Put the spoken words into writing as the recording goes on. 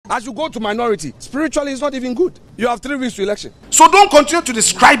As you go to minority, spiritually it's not even good. You have 3 weeks to election. So don't continue to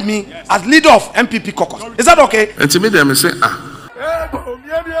describe me as leader of NPP caucus. Is that okay? And to me, they may say,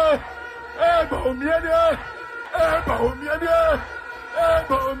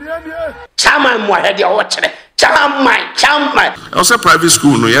 also private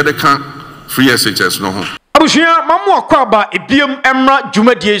school, no, yeah, they can't free SHS, no. Abushia, Mamu Kwaba, Ibium Emra,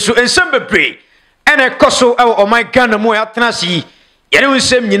 Jumadi, so and Sembebre, and a coso, oh my Ghana, Moya Tanasi,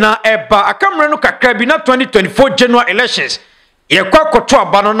 Yerusim, Nina, Eba, a Cameron, Kakrabina 2024 general elections. Yekwakotwa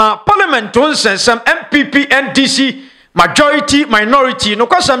banana parliament and some MPP NDC majority minority no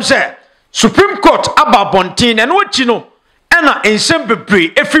kwasam say Supreme Court aba bontin and what you know ena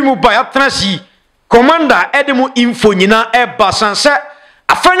ensembebre efimu ba atrasi commander edemu info nyina eba sanse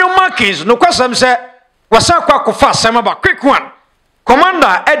Afenyo markings no kwasam say wasakwa kofa sama ba quick one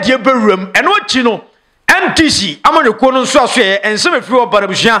commander edie berum and what you know NDC amanyoko no nso aso ye ensembefri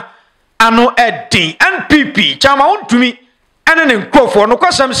obarabuhia ano edin NPP chama Wontumi ene nkofo no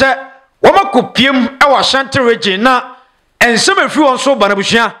kwasam se womakopiem e wa Ashanti region na ensembefri won so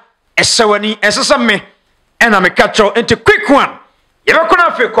banabuhia esewani esesame ena mekacho into quick one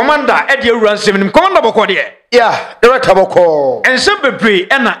yebekona fe commander e de awura nsem commander boko de yeah director boko ensembebre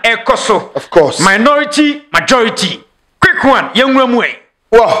ena ekoso of course minority majority quick one yenwuramu e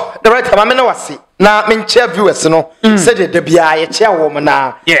wow director ma me na wase na menche viewers no say de bia ye che wo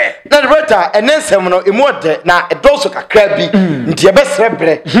na yeah na director enensem no emode na edoso kakra bi nti ye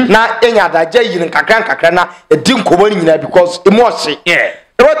besrebre na enya adaje yin kakra na edi nkomo nyina because emohye yeah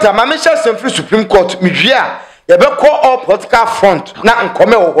director ma menche sem free Supreme Court midwia ye be call all political front na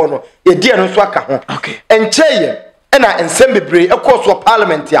nkome wo ho no ye die no so aka ho okay encheye na ensem bebre ekoso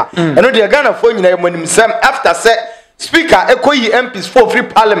parliament ya eno de Ghana fo nyina ye monim sem after say Speaker ekoyi MPs for free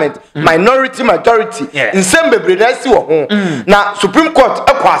parliament minority majority nsem bebre na si wo ho na Supreme Court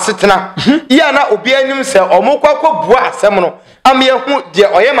ekwa asetena ya na obi anim se omokwa bua asem no am ye hu de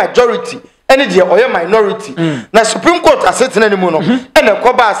oye majority ene de oye minority na Supreme Court asetena ni mu no ene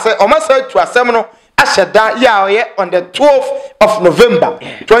koba ase omasa tu asem no asheda ya oye on the 12th of November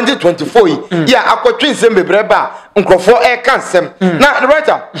 2024 ya akotwe nsem bebre ba nkrofo e kan sem na the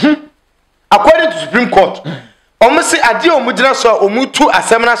writer according to Supreme Court omusi ade omugina so omutu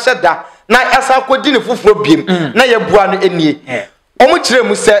asemna sheda na asa akodi ne fufuro biem na yebua no enie omukire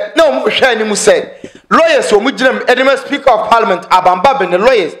mu se na omuhwe ani mu se lawyers omugina edema speaker of parliament abamba be ne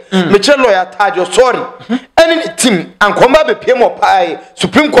lawyers mekire lawyer tajo sorry any team ankomba be piem opai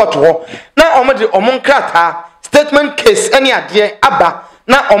Supreme Court ho na omode omonkrata statement case any ade aba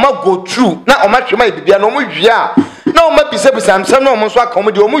na oma go through na oma twema bibia na omwia na oma bisabisa amsam na omonso aka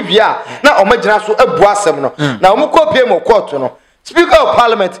omde omwia na oma gina so abu asem no na omukopie mo court no speaker of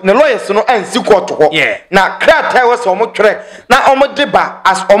parliament ne lawyers no ansi court ho na krata was omotwere na omde ba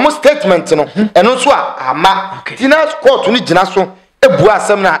as omo statement no eno so ama tina court no gina so abu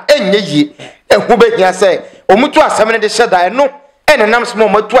asem na enye yi ehu behia say omutu asem ne de sheda eno ene nam so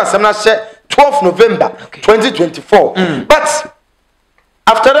omutu asem na she 12 November 2024 but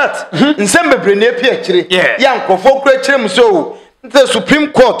after that nsembebre na epi akire ya nkofo kura akire mu so the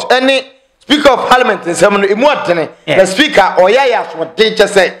Supreme Court any speaker of parliament nsem no emu adene the speaker oya ya so de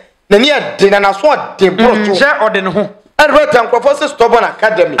chese na ni adene na so de brocho je odene ho and right nkofo se stubborn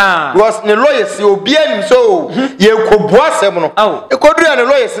academy was ne lawyers obi anim so ye kobu asem no ekoduru ya ne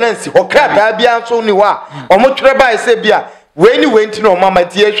lawyers na nsi hokrata bia nso ni wa omotwere ba ese bia we ni we nti no mama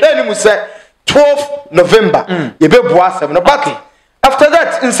ti ehwe anim se 12 November ye bebu asem no but after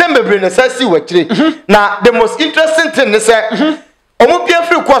that nsembebre na sasi wakire na the most interesting thing is say omupia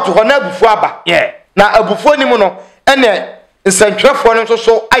free court ho na abufu aba na abufu ni mu no ene nsentwefo no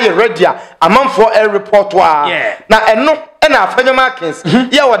so aye ready amanfo a report wa na eno ena Afenyo markings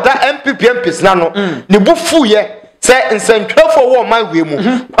ya wada MPs na no ne bufu ye say nsentwefo wo man we mu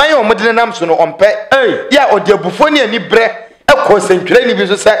kwan o modene nam so no ompe ya odi abufu ni ani bre ekosentwere ni bi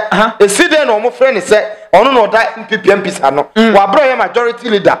so say eside na omo frɛ ne sɛ ono no da MPs ano wa bro ye majority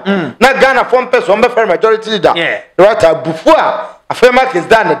leader na Ghana form person be frɛ majority leader right abufu a Afenyo markings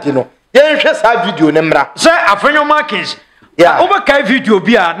da na di no ye nhwɛ sa video ne mra say Afenyo markings oba video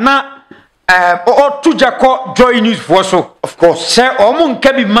bia na o tujako joy news for so of course say omo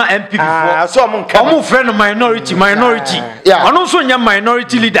nka bi ma MPP for so omo nka omo friend minority ono so nya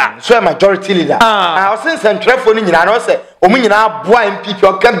minority leader so majority leader o since centrefo ni nyina na o say omo nyina aboa MPP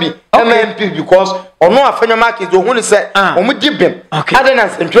o ka bi MPP because ono Afenyo markets o hu ni say omo di bem ade na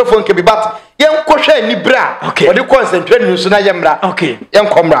centrefo nka bi but yen kohwe ni bra o de concentrate ni so na yemra yen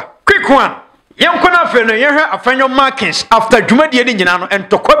komra quick one yen kona fe no yen hwe Afenyo markets after dwumadie ni nyina no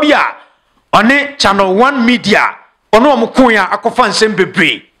entokwa bi a one channel 1 media ono omko ya akofa nsem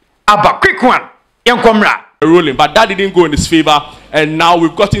bebre aba quick one yankomra ruling, but that didn't go in his favor, and now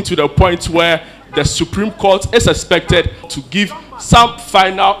we've gotten to the point where the Supreme Court is expected to give some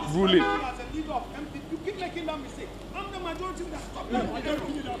final ruling.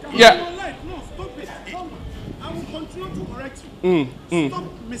 Yeah. I will continue to correct you. Stop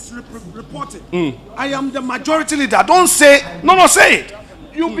misreporting. I am the majority leader. Don't say no, say it.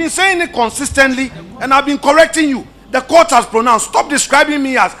 You've been saying it consistently, and I've been correcting you. The court has pronounced. Stop describing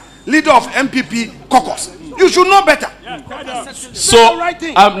me as leader of NPP caucus. You should know better. So,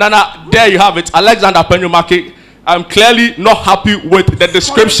 Nana, there you have it. Alexander Afenyo, I'm clearly not happy with the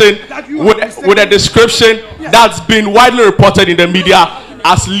description, with the description that's been widely reported in the media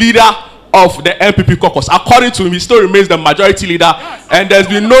as leader of the NPP caucus. According to him, he still remains the majority leader, and there's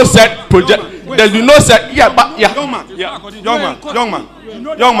been no set project. There's been no set. Yeah, but yeah.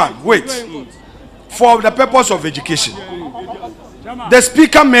 Young man, wait. For the purpose of education, the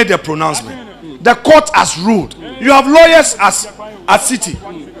speaker made a pronouncement. The court has ruled. You have lawyers at City.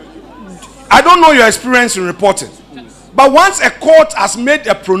 I don't know your experience in reporting, but once a court has made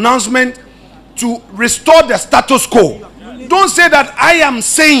a pronouncement to restore the status quo, don't say that I am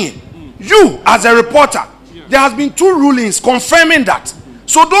saying. You, as a reporter, there has been 2 rulings confirming that.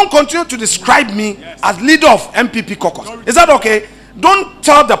 So don't continue to describe me as leader of NPP caucus. Is that okay? Don't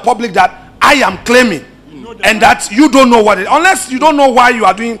tell the public that I am claiming and that you don't know what it is. Unless you don't know why you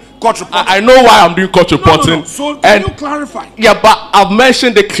are doing court reporting. I know why I'm doing court reporting. No. So can you clarify? Yeah, but I've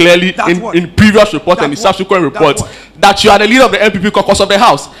mentioned it clearly in previous reports and in subsequent reports that you are the leader of the NPP caucus of the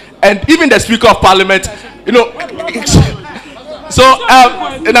House. And even the Speaker of Parliament, you know. So,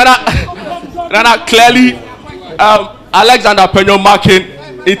 Nana, clearly, Alexander Afenyo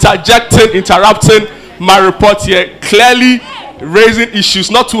interrupting my report here, clearly raising issues,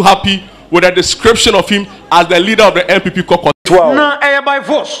 not too happy with the description of him as the leader of the NPP caucus. na by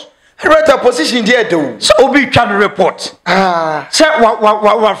force right a position there do so obi twa the report say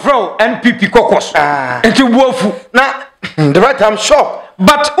wa throw NPP caucus into buafu na the right I'm shocked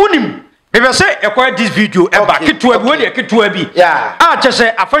but unim if I say acquire this video eba ketua bi we ketua bi che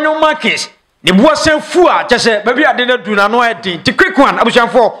say Afenyo markets the buasen fu che say baby ade na du na no edin ti quick one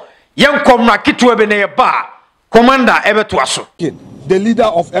abusanfo yenkom na ketua bi na ye ba commander ebeto aso the leader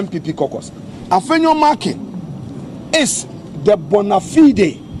of NPP caucus Afenyo market is the bona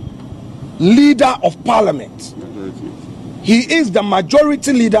fide leader of parliament. He is the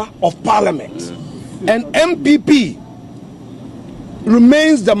majority leader of parliament. And MPP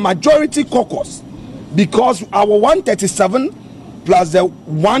remains the majority caucus because our 137 plus the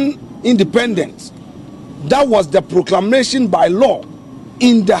 1 independent, that was the proclamation by law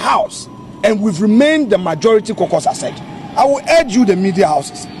in the house, and we've remained the majority caucus. I said, I will urge you, the media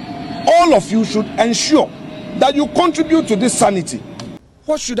houses, all of you should ensure that you contribute to this sanity.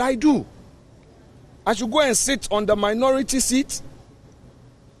 What should I do? I should go and sit on the minority seat?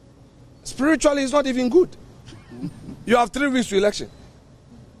 Spiritually, it's not even good. You have 3 weeks to election.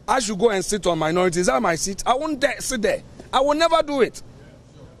 I should go and sit on minority. Is that my seat? I won't dare sit there. I will never do it.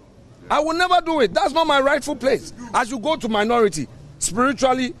 I will never do it. That's not my rightful place. I should go to minority.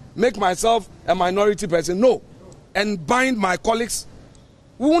 Spiritually, make myself a minority person. No. And bind my colleagues.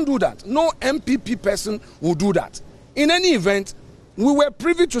 We won't do that. No MPP person will do that. In any event, we were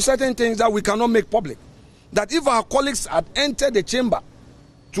privy to certain things that we cannot make public. That if our colleagues had entered the chamber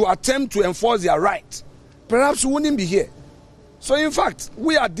to attempt to enforce their right, perhaps we wouldn't be here. So in fact,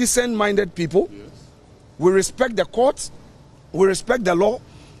 we are decent-minded people. Yes. We respect the courts. We respect the law.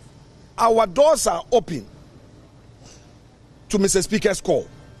 Our doors are open to Mr. Speaker's call.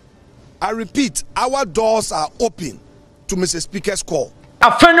 I repeat, our doors are open to Mr. Speaker's call.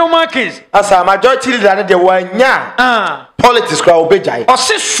 Afenyo markets as a majority leader de wanya politics crowd obejai o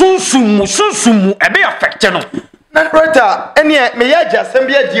se sunsumu e be affect no na right ene me ya jasem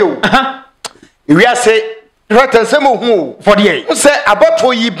bia die o we are say right nsem hu for the say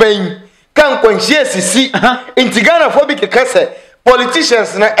abato yi ban kan kwanhie sisi intigana fo bi kekase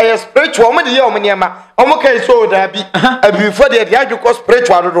politicians na spiritual mo de ye o niema o mo kai so da bi abi for the adwoko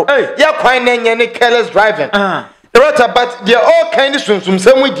spiritual do ya kwan na nye ne careless driving right, but they are all kind of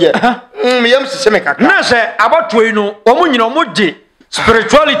some with you. No, sir, about to you know,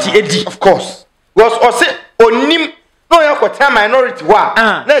 spirituality, Eddie, of course. Was or say, onim, no, you have got minority. Wow,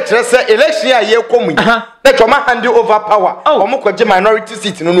 let's say election year coming. Let your man hand you over power. Oh, Moko minority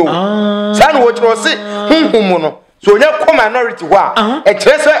seat, no. San what was say, so you come minority. Wow, a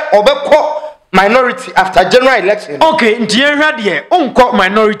treasure over minority after general election. Okay, dear Radia, unco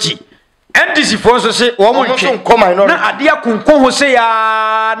minority. NDC force say wo na ade akonko ho say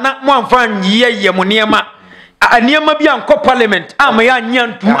na mo amfan ye moniema aniema bi anko parliament ama ya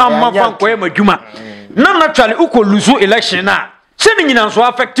nyantum amma fa nko ya madwuma na naturally uko lose election na se ni nyina nso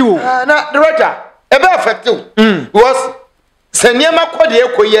affect wo na the writer ebe affect wo because se niema kode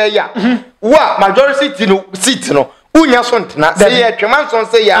ekoye ya wa majority seat no unya so ntena say ye twema so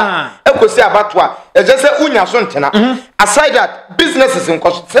say ya ekosi abatwa e je say unya so ntena aside that businesses in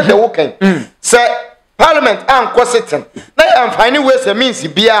cost say the working say parliament anko sitting na am finding ways and means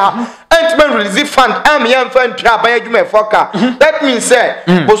bia entment release fund am yan fan twa ban adwuma foka that means say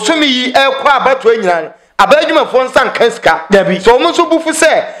bosumi yi ekwa abatwa nyina abadwuma fo nsan kanska so mo so bufu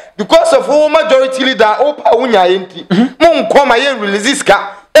say because of all majority leader opa unya yenti mo nkoma yen release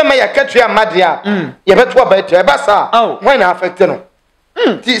ska ema ya katwa madia ye beto abato e basa when affect no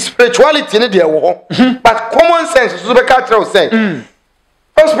the spirituality ne de wo but common sense so be ka tell say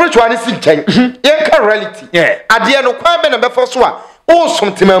spirituality nchen yen ka reality ade no kwa be na be fo so a o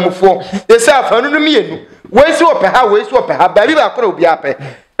som temamufo ye say afanu no mienu we si ope ha ba bi ba kora obi ape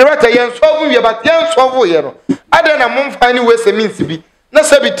the right yen so vu ye but yen so vu ye no ade na mo mfa ni we se means bi na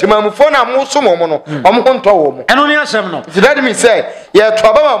sabi temamufo na mo so mo no omo ho nto wo mo eno ne asem no that means say ye to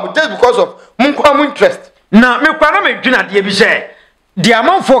abama mo just because of mo kwa mo interest na me kwa na me dwuna de bi say de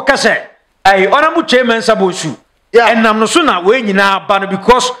amanfo ka say ai ona mu chairman sabosu enam no so na we nyina ba no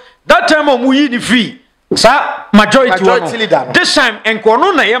because that time omu yi ni free sa majority leader this time enko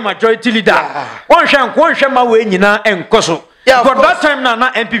no na ye majority leader won hwe ma we nyina enko so because that time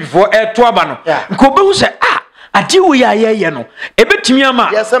na NPP for to aba no nko be hu say ade wo ya ye no ebetimi ama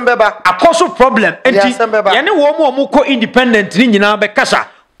akoso problem enti ye ne wo mo ko independent ni nyina be kasa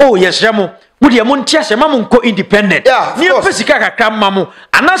oh yes yamo wodi mo ntia se mamo ko independent ni pesika kakra mamo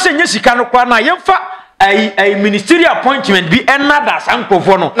anase nya sika no kwa na ye mfa ai ministerial appointment bi enada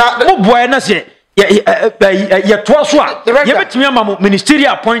sankofo no mo boy na se ye to so a ye betimi ama mo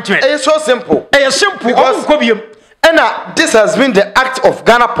ministerial appointment it's so simple simple ko biem and this has been the act of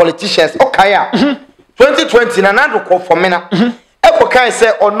Ghana politicians okaya 2020 na nando ko for mena eko kan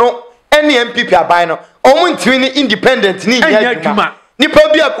say ono any MPP aban no omo ntimi ni independent ni ya djuma nipa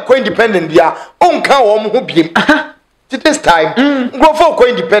bi akoko independent bia onka wo mo ho biem this time go for ko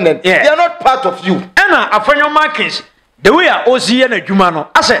independent they are not part of you and Afenyo markings the way I ozi na djuma no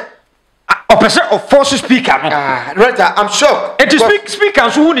ase opese of force speaker no right I'm shocked it is speaker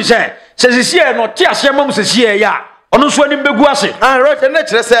so who ni say here no ti ase mam se here ya ono so ani begu ase right na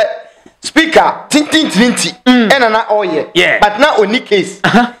kire say speaker tintintinti na oye but na oni case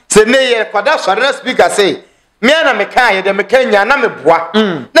say ne ye kwada sore na speaker say me na me kan ye de me kan nya na me boa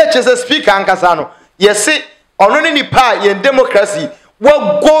na kire say speaker ankasa no ye say ono ni pa ye democracy we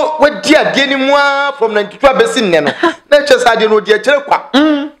go we dia de ni mu from 92 besin ne no na kire say de no de kire kwa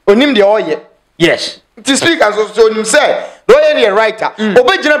onim de oye yes the speaker so onim say do ye ne writer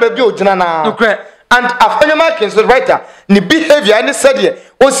obegina ba bi ogina na and Afenyo markings the writer ni behavior any said here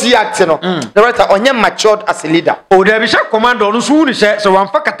osi act no the writer onye matured as a leader o da bi sha commander no so ni say wan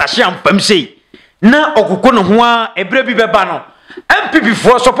fa katashe ampam sei na okoko no ho a ebre bi beba no MPP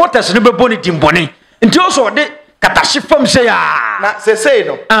for supporters no be boni dimboni nti o so de katashe fam sei na say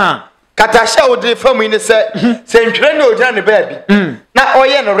no katashe o de fam ni say ntwere na ogina ne ba bi na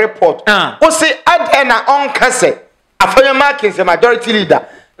oye no report o say ad na on kase Afenyo markings the majority leader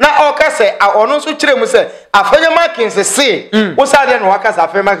na o ka say ono so kire mu say Afenyo markings say wo sa de no waka say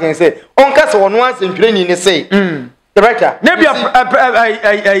Afenyo markings say on ka say ono an ntwere ni say director na bia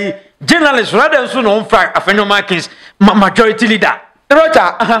journalist rather so no fa Afenyo markings majority leader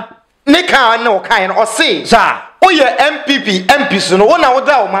director ne kan na o kan no o say sa o ye MPP MPs no wona wo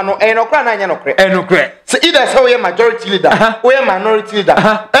da o ma no no kra na anya no kre so either say o ye majority leader o ye minority leader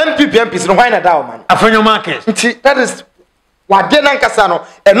MPP MPs no why na da o ma no Afenyo markings that is wade na nkasa no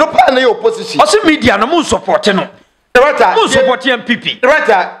eno pa na ye opposition o se media no mo support no director mo support MPP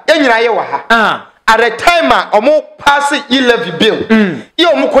director enyina ye wa ha at the time omo pass e-levy bill ye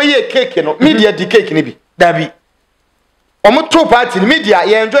omo koye cake no media di cake ni bi dabi omo to party ni media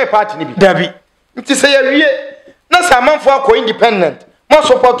ye enjoy party ni bi dabi nti say ye wie na samanfo akọ independent mo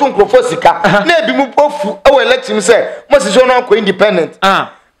support nkrofo sika na ebi mu pofu e election say mo se so na akọ independent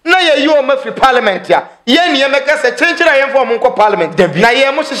na ye yo ma fi parliament ya ye ne meka se chenchira ye fo mo nko parliament na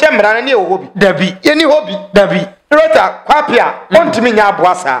ye mo hye mra na ne wo hobi dabi ye ni hobi dabi rota kwapia ontimi nya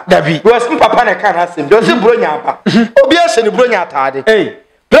aboasa dabi we sim papa na kan asem do se bro nya aba obi a hye ne bro nya ataade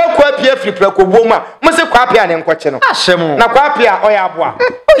kwapia free preko boma mo se kwapia ne nkoche no asem na kwapia oya aboa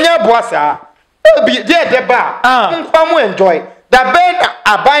onya aboasa obi de ba nkwa mo enjoy da ben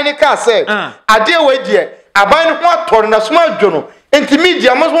aban ne ka say ade we die aban ne ho ator na soma adwo no enti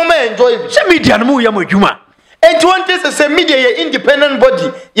media mo enjoy se media no mo ya mo dwuma And one thing say media independent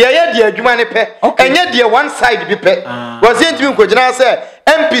body. Yeah, the adwuma ne pe. Enye the one side bi pe. Was it me kwagina say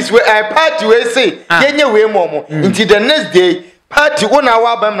MPs we party we say yenye we momo. Until the next day party una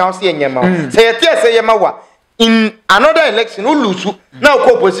wa bam now say yenye ma. Say say yema wa. In another election who lose now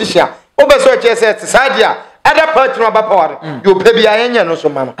co-opposition. Obeso che say sadia other party no ba power. You pay bia yenye no so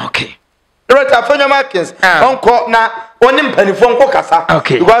mama. Okay. Right Afenyo markings onko na oni mpanifo onko kasa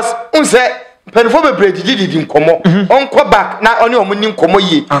because unse mpanifo bebre didi nkomo onko back na oni omuni nkomo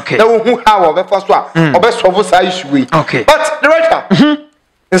yi na wo hu how obefa so a obesolve sa issue we but the writer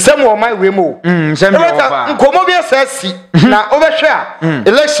nsem wo my we mo nsem wo nkomo bi asasi na obehwe a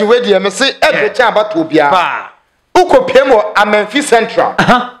election we dey me say ebecha abato bia ukopiem wo Amenfi Central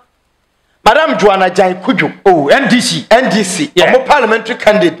Madam Joanna Jan Kujo. Oh, NDC. Yeah. Omo parliamentary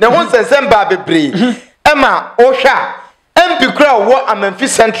candidate. Na won sensem ba bebre. Emma Osha. MP kra wo Amenfi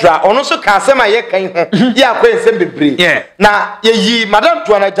Central. Ono so ka asem aye kan ho. Ya kwa ensem bebre. Na ye Madam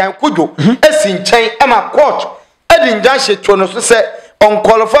Joanna Jan Kujo esi nchen Emma court. Edi njan hyeto no so se on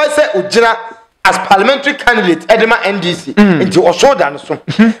qualify se ogina as parliamentary candidate edema NDC. Nti osoda no so.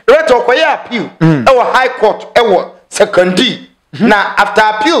 Right okoye appeal. E wo high court e wo secondary. Na after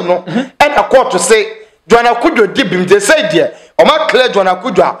appeal no and a court to say Joanna Kujo dibim they say there Oma clear Joanna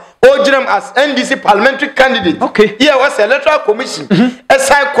Kujo o as NDC parliamentary candidate. Okay. Here was a electoral commission.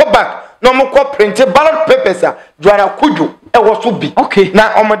 Aside go back no more co printed ballot papers Joanna Kujo e was to be. Okay.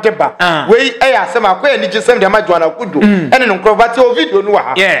 Na omo deba we asem akwa ni gisem de ma Joanna Kujo ene no crowd video no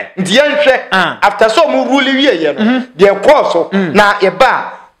ha. Yeah. Nti yenhwe after so mu rule wie ye no de course na e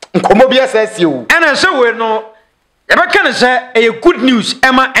ba nkomo bi asasi o. Ene se we no Ebeka say a good news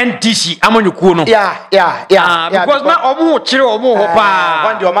Emma NDC amanyuku no. Yeah. Because na omo chire omo ho pa.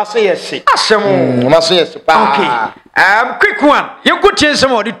 One dey o ma so yes. Asem. O ma so yes pa. Okay. Quick one. You go change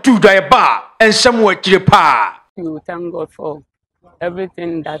some of the two die bar and some work chire pa. You thank God for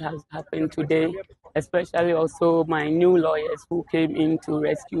everything that has happened today, especially also my new lawyers who came in to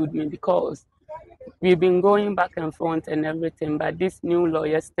rescue me because we've been going back and forth and everything, but this new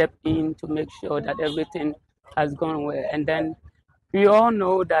lawyer stepped in to make sure that everything has gone well. And then we all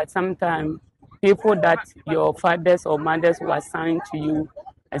know that sometimes people that your fathers or mothers were assigned to you,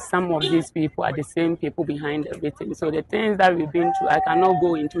 and some of these people are the same people behind everything. So the things that we've been through, I cannot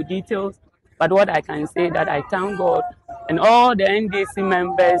go into details, but what I can say that I thank God and all the NDC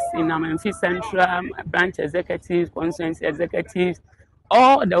members in Amenfi Central, branch executives, constituency executives,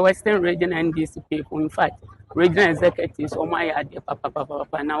 all the Western region NDC people, in fact, regional executives, oh my God,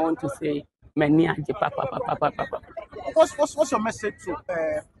 and I want to say, many What's your message to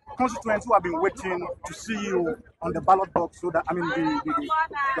constituents who have been waiting to see you on the ballot box so that on the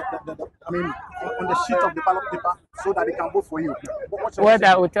sheet of the ballot paper so that they can vote for you? What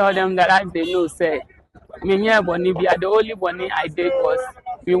I will tell them that as they know, say, the only one I did was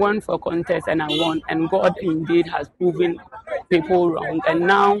we went for contest and I won, and God indeed has proven people wrong, and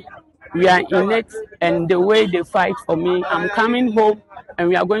now we are in it, and the way they fight for me, I'm coming home and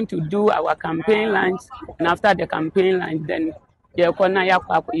we are going to do our campaign lunch, and after the campaign lunch then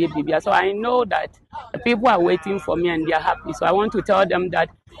so I know that the people are waiting for me and they are happy, so I want to tell them that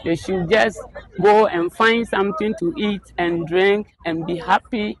they should just go and find something to eat and drink and be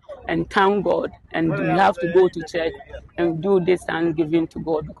happy and thank God, and we have to go to church and do this thanksgiving to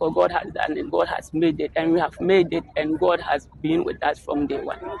God because God has done it, God has made it, and we have made it, and God has been with us from day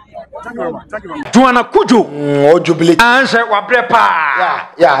one. Thank you very much. Thank you very much. Joanna Kujo. O jubilate. Answer wa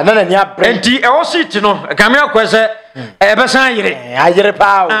brepa. Yeah, na nya bre. Enti e o sit no, kamera kwese e be san yire. Ayire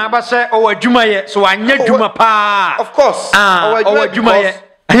pa o. Ba se o adwuma ye, so anya dwuma pa. Of course. O adwuma ye.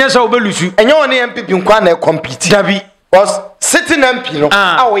 Anya se obelusu. Enye woni MPP nkwa na compete. Dabi. Was sitting MP no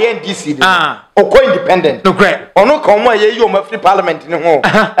a wo ye NDC o ko independent no great ono ka omo ye yi o ma free parliament ni ho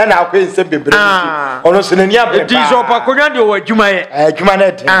e na akwa nsem bebre ono so nani abre pa so pa konwa de o adwuma ye adwuma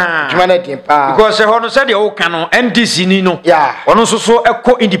na din pa because hono se de o ka no NDC ni no yeah ono so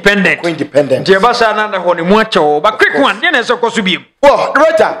eko independent je ba sa na ho ne mu ache o ba quick one de na se koso biem well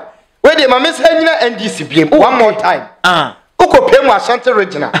Roger we dey ma miss hanyina NDC biem one more time ukopie mu Ashanti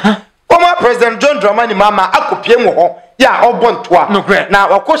regional former President John Dramani Mahama akopie mu ho ya obontoa na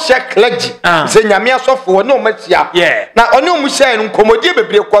wakoshe clergy se nyame asofo ne omachia na oni omuhye no komodie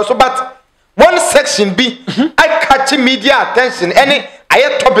bebre kwa so but one section be I catch media attention any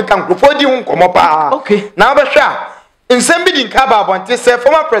aye topic and grofodi hu nkomo pa na obehwa nsem bi din ka ba abonte se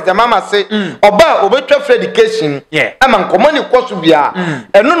former President Mahama say oba obetwa free education ama nkomo ne koso bia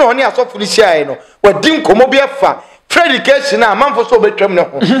eno no oni asofo ni hye no wadi nkomo bi afa free education na manfo so obetwam ne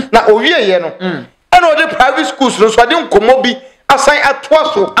ho na owie ye no and all the private schools no so dey nkomo bi asan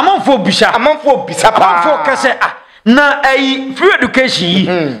atoa so amanfo bisha pa kase na free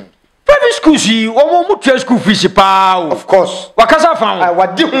education private schools yi wo mu tua school fees pa of course wakasa fa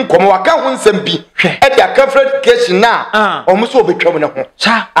wadi hu nkomo waka hu nsem bi e dia ka free education na omo so obetwam ne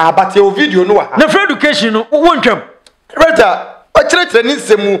ho but your video no wa na free education no wo ntwam brother o chere ni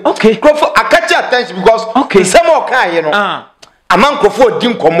nsemu krofo akachi attention because nsem o kan ye no aman krofo di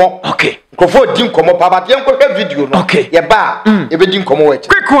nkomo krofo di nkomo pa but yen kwehwe video no ye ba e be di nkomo wa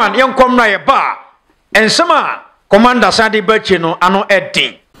quick one yen kom na ye ba ensem a commander Sadi Bachi no ano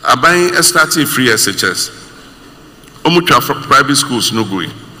edin Aban started free SHS. Omutwa private schools no go.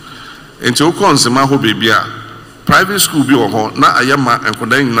 Enti okon sema ho bebia private school bi wo ho na ayama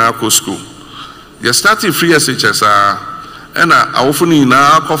enkoda nyina ko school. They started free SHS na awofo ni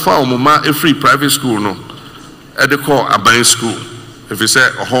na akofa omuma e free private school no. E de call Aban school. If you say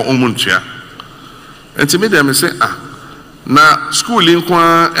ho omuntua. Enti me dem say na school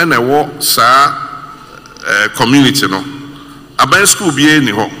linkwa na wo sa community no. Aban school bi ni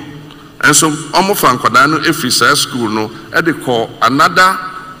ho enso omo fa nkwada no efisa school no e de call another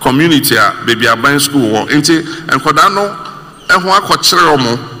community a baby Aban school wo enti nkwada no e ho akọkire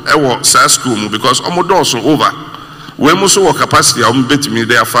omo e wo sa school mu because omo doors over we mo so wo capacity omo betimi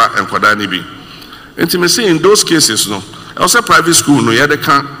dey afa nkwada ni bi enti me say in those cases no also private school no ye de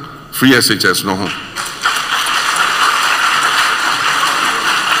kan free SHS no ho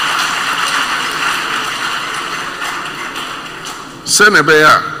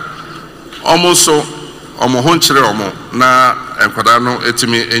Senebeya almost so honchire na enkwada no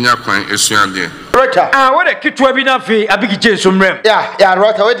etimi enya kwan esuade Rota what a kitwa bi na fe abigi jenso mrem yeah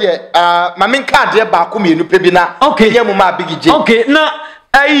Rota we de mamin card e ba ko mienu pe bi na yemu ma abigi je okay na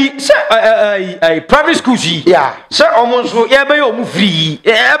private schools yi yeah se so ye be yo mu free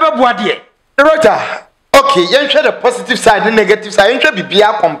e be boa de Rota okay yen hwe the positive side and negative side yen hwe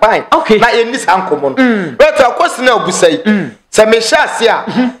bibia combine na yen ni sankomo no Rota kwesi na obusai se me shase a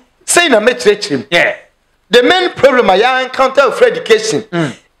say na me chirechim yeah the main problem I encounter with education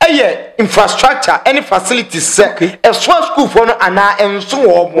infrastructure any facilities say a small school for no ana enso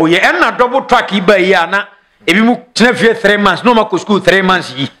wo ye na double track iba yi ana ebi mu tena fie 3 months no ma ko school 3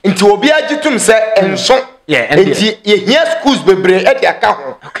 months yi nti obi agitum say enso nti ye here schools bebre e de aka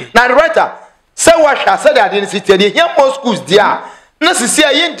ho na the writer say wa hwa say that the city dey here more schools dia na sisi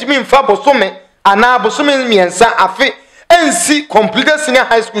aye ntimi mfa bosome ana bosome miensa afi ensi completed senior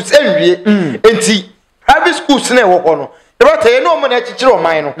high schools enwie enti private schools na wo ho no the writer you know mo na chichiro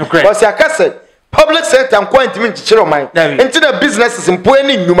man no because akase public sector and quantity chichiro man enti the businesses mpo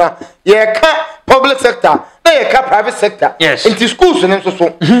eni nnuma ye ka public sector na ye ka private sector enti schools no so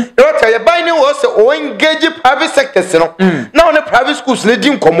the writer ye buy ni wo say o engage private sectors no na on private schools na di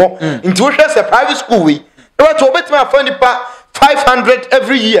nkomo enti wo hwe say private school we the writer obetima afandi pa 500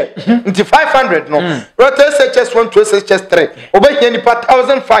 every year into 500 no rotate SHS 1 to SHS 3 obey any per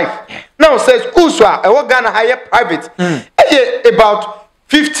 1005 now says schools are Ghana higher private about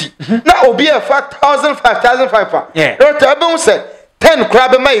 50 now obi a 1000 5005 rotate abem say 10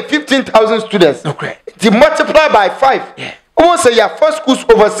 crab my 15,000 students the multiply by 5 almost say your first schools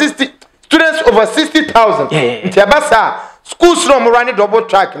over 60 students over 60,000 into abasa schools no running double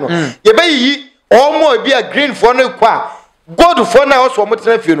track no ye be yi almost be a green for no kwa God for now also mo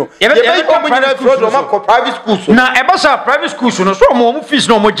tena fie no ye be omunyina fie do ma ko private schools na e basa private schools no so mo fees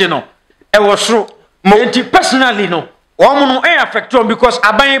no mo je no e wo soro enti personally no wo no e affect on because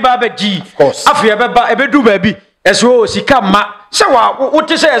aban ba gi afi e be ba e be du ba bi e so sika ma se wa wo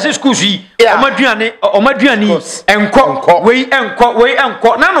te se ese schools yi omaduani enko we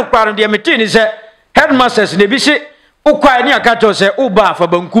enko na no kwaro de meti ni se headmasters ne bi se ukwa ni akato se uba fa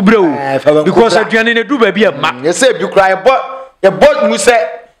banku brew because aduane ne du ba bi ma ye say bi kra ye bought mu say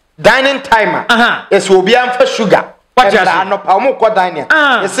dining timer yes obi am fa sugar what ya say no pa mo ko dining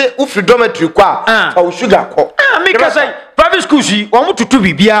ye say u freedometry kwa fa sugar ko me ka say private schools yi wo mo tutu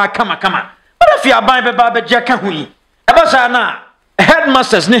bibia kama but if you aban be ba be je ka hu yi e ba sa na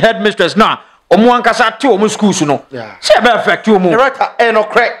headmasters ni headmistress na omo ankasa te omo schools no say be affect omo right no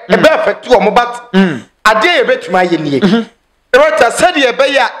correct e be affect omo but ade ye betuma ye nie Rota said ye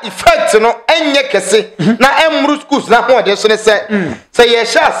be ya effect no enye kese na emru schools na ho de so ne say ye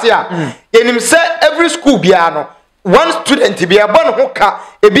sha se a yenim say every school bia no one student bia bon ho ka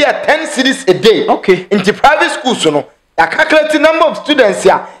e bia 10 cedis a day into private schools no ya calculate number of students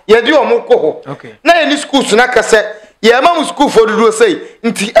ya ye di omo ko ho na any schools na ka say ye ma school for do say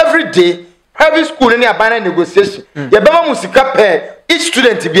into every day private school ni abana negotiation ye be ma musika per each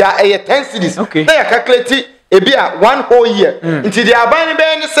student bia 10 cedis na ya calculate ebia 1 whole year into the abani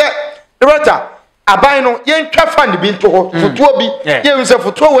be ni say Rota aban no yen twa fund bi nto ho foto bi yen se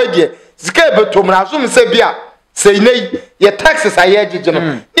foto we de sika betom na so mse bia say nei ye taxes aye gege no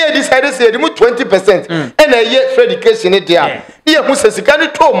ye decide say mu 20% and ye free education dia ye hu se sika ne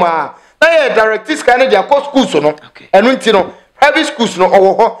to ma na ye direct sika ne dia ko schools no enu nti no private schools no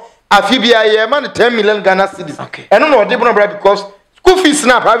owo ho afi bia ye man 10 million Ghana cedis enu no de no bra because school fees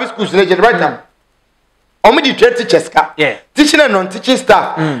na private schools ne right now omo di teachers ka teaching and non teaching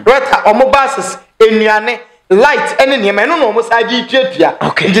staff right omo buses enuane light ene ne me no omo side tuatua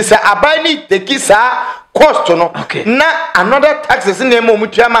nti se aban ni take sa cost no na another taxes ne mo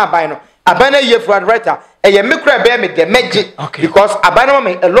mutua ma aban no aban na ye fraud writer eye me kura be me de meje because aban no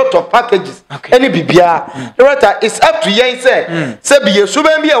me a lot of packages any bibia writer is up to yen say be yesu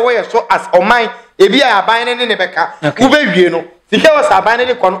ban bia wo ye so as oman e bia aban ne beka wo be wie no sika was aban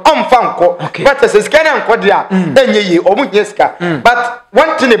ne kon omfa nko but say sika na nko dia enye ye omu yeska but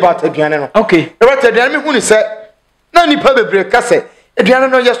one thing about aduane no writer aduane me hu ni say na nipa bebre ka say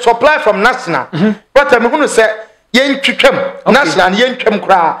aduane no ye supply from national but me hu no say yen twetwam national yen twam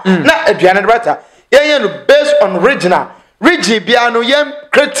kra na aduane writer yen no based on regional region bia no yen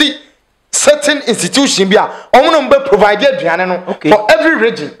create certain institution bia omo no provide aduane no for every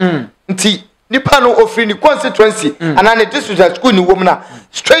region nti nipa no ofri ni constituency and an district school ni wom na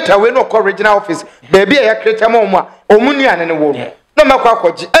straight away no call regional office baby ya create am omo ni ane ne wo no makwa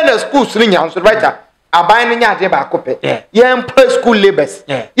kwaji and schools ni nya so writer aban ni nya ade ba kope ye employ school labors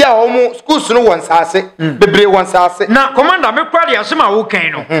ya omo schools no won saase bebre won saase na commander me kwade asema wo kan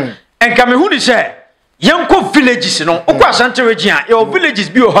no enka me hu ni se yenko villages no ukwa Ashanti region your villages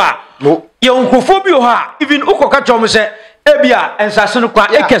bi o ha ye onkofo bi o ha even ukoka chom se ebia ensase no kwa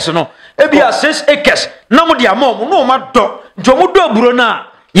ekes no ebia 6 acres na mo dia mo no ma do njomo do aburo na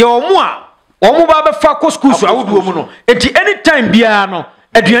ye omo a omo ba be fa ko schools awudo mu no enti anytime bia no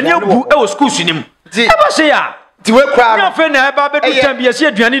aduane abu e wo schools nim eba se ya ti we kra na fe na eba be do time bia se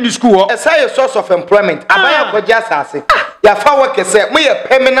aduane ni school ho esa ye source of employment abaya kwaji asase ya fa work se mo ye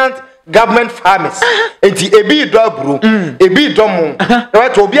permanent government farmers enti ebi do aburo ebi do mo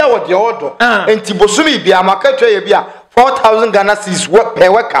right obi a wo de odo enti bosumi bia makatwa ye bia 4,000 Ghana cedis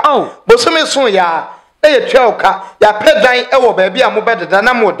per worker. Bosome so ya e twa oka ya pedan e wo ba bia mo bededa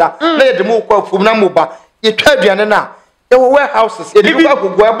na mo da na ye de mo kwa fum na mo ba ye twa aduane na e wo warehouses e de kwa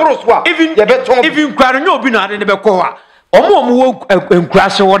gogo e bro so a ye beton even kwaro nya obi na ade ne be ko ha omo wo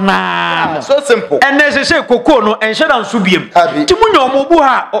enkurase wo na so simple and say koko no enheda nso biem ti munya omo bu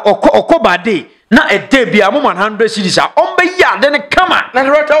ha okoba day na e day bia mo 100 cedis a ombe ya de ne kama na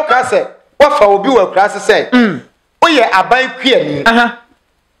rota o ka se wa fa obi wa kurase say oye aban kuani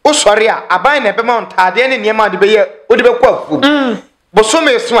o sori a aban na be ma ntade ne niema de be ye o de be kwa fu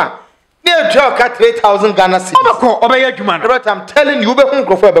bosome so a ne adwa ka 3,000 Ghana cedis obeko obeya adwuma no but I'm telling you be hu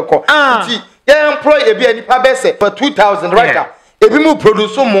nkrofo ebeko nti ye employ ebi anipa be se for 2,000 right ebi mu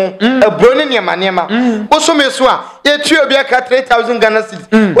produce mo ebro ne niema bosome so a ye tu obi aka 3,000 Ghana cedis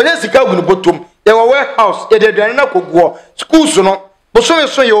onye sika gunu botom ye warehouse ye de aduane na koguo schools no bosome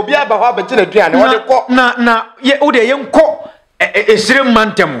so ye obi aba ho abegye na aduane wo de ko na ye o de ye nko esirem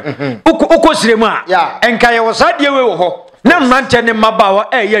mantem uko sirem a enka ye wo sadie we wo ho na mantem ne mabawa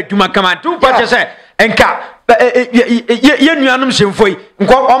ye adwuma kama tu pa che se enka ye nuanom semfoi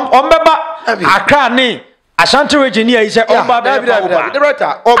nko ombeba akra ne Ashanti region here is oba be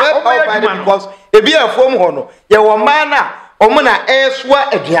director oba because ebi afom ho no ye wo ma na omo na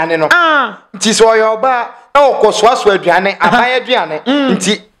eswa aduane no nti so ye oba na okoswaso aduane aban aduane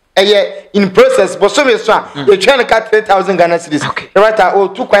nti eye in process bosome so a ye twen ka 3,000 Ghana cedis director o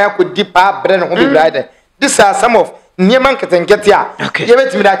tu kwaya ko dipa bre no ho be bride this are some of nieman ketenkete a ye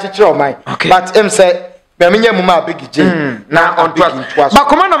betimi da chechire o man but em say me anya mu ma big je na on big into ba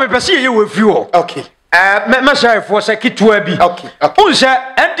komanda me pese ye we fi ho me share for say kitwa bi unse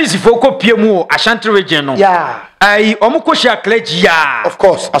NDC fo ko pie mu Ashanti region no ai omuko share clergy ya of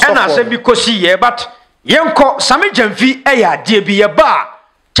course and asem bi ko si ye but yenko same jamfi eya de bi ye ba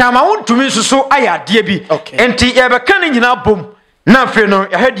chama wontumi susu aya de bi enti ye be kan nyina bom na fe no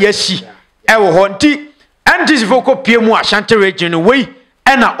ye ha de asi e wo ho nti NDC fo ko pie mu Ashanti region we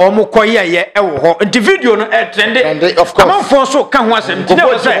ena omuko ye e wo ho nti video no e trend of course amfo so kan ho asem ti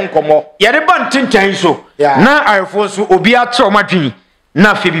de say ye de ban tintan so na ayfo so obi atre o madwen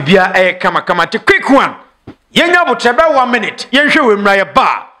na fe bibia e kama te quick one yenya botrebe 1 minute yenhwe we mra ye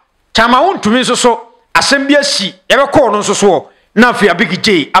ba chama wontumi so asem bi asi ye be call no so na fe abig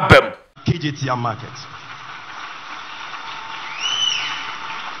j abam KJT market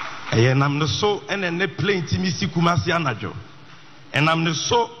nam no so ene plenty mi si kumasi anajo nam no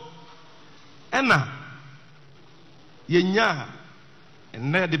so ena yenya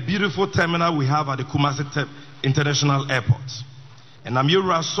And the beautiful terminal we have at the Kumasi International Airport. And I'm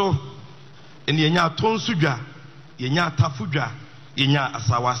here also in Yenya Tonsudja, Yenya Tafudja, Yenya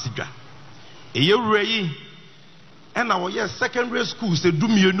Asawasidja. A year and our secondary school said, do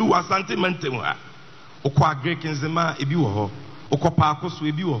me a new Asante Mentemwa. Okwa Greek in Zema, a biwo, Okwa Parkos,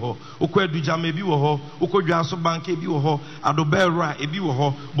 a biwo, Okwa Dujam, a biwo, Okwa Jaso Bank, a biwo, Adobera, a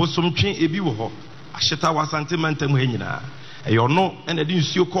biwo, Bosumchin, a biwo, Asheta Wasante Mentemwa. You know, and I didn't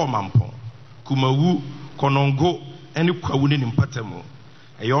see you call Mampo, Kumawu, Konongo, and you Kawunin in Patemo.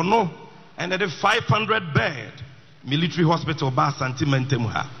 You know, and at the 500-bed military hospital, Bar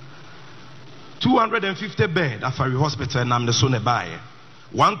Santimentemuha, 250-bed Afari Hospital, and I'm the son of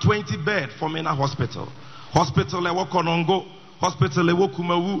 120-bed Fomena Hospital, Hospital Lewo Konongo, Hospital Lewo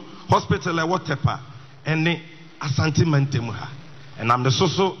Kumawu, Hospital Lewo Tepa, and the Asantimentemuha. And I'm the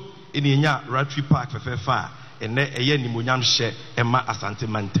Soso in the Ratri Park for Fair. And a year ni munyam share Emma Asante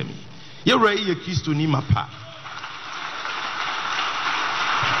Mantemi. Ye re ye Kristo ni mapa.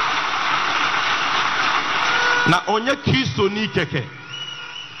 Na onye Kristo ni keke.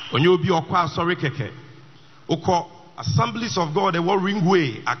 Onye obi okwa sorry keke. Oko Assemblies of God the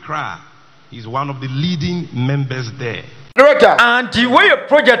Ringway Accra. He's one of the leading members there. Director and the way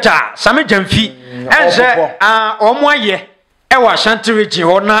projector Sami Jamfi and say omwaye e wa Shanti region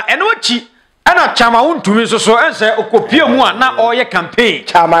ona enochi Ena chama Wontumi so ense okopie mu na oye campaign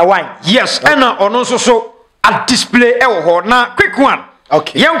chama wine. Yes, ena ono so a display e wo ho na quick one.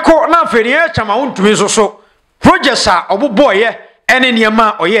 Okay. Yenko na afeni e chama Wontumi so projects a obobo ye ene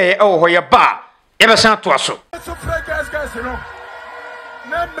niema oye e wo ho ye ba e be san to aso. So guys you know.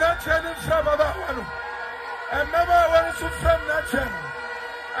 Na mrache ni from baba wanu. And never want to from that channel.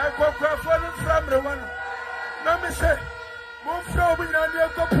 I go from the one. Na me say Mon frère, we are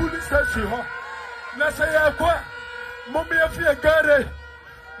the police station. Na say quoi? Mon mia fia gare.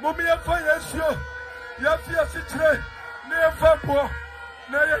 Mon mia fia sio. Ya fia sitre. Ne fa bo.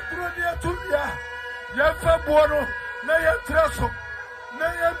 Na ya trunia tulia. Ya fa bono. Na ya traso. Na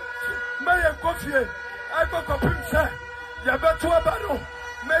ya maya kofie. I go kopimsa. Ya betu abano.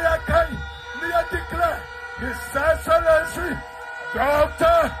 Na ya kai. Na ya declare His Excellency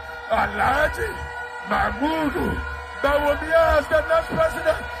Dr. Alhaji Mahmoud Bawumia as the next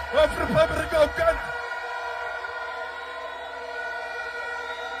president of the Republic of Ghana.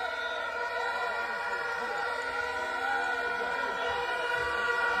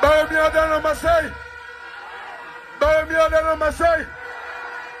 Bawumia dano Masai. Bawumia dano Masai.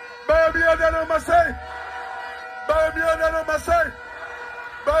 Bawumia dano Masai. Bawumia dano Masai.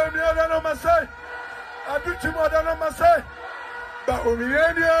 Bawumia dano Masai. Aduchimo dano Masai.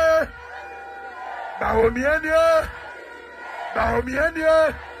 Bawumia. Bahomiania,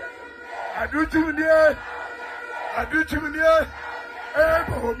 Bahomiania, Aduchumnia, Aduchumnia,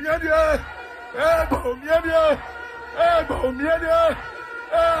 Bahomiania, Bahomiania, Bahomiania,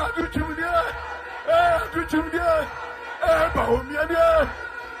 Aduchumnia, Aduchumnia, Bahomiania,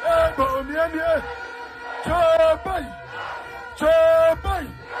 Bahomiania, Chobai,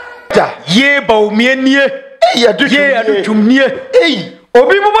 Ye Bahomiania, Aduchumnia, hey,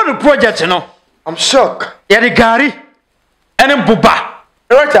 Obi Mobile project, no. I'm shocked. Yari gari ene buba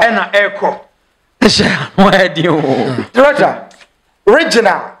Director ena eko Director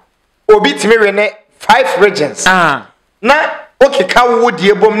regional obi timi rene 5 regions na okay ka wo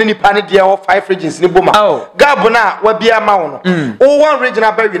die bom ne nipa ne die 5 regions ni boma gabo na wa bia ma wo no o one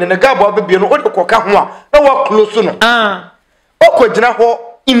regional ba wi ne gabo ba bia no o de koka ho a na wa close no o ko gina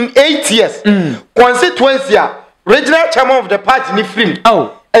ho in 8 years constituency regional chairman of the party ni free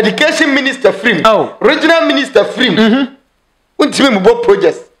Education Minister free. Regional Minister free. Untimi mubo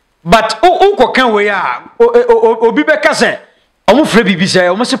projects. But o kan we ya obi be ka se omo frɛ bibi se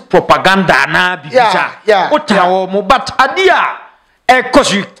omo se propaganda na bibi sa o tawo mo but adia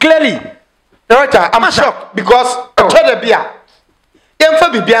cause you clearly Director I'm shocked because told the bia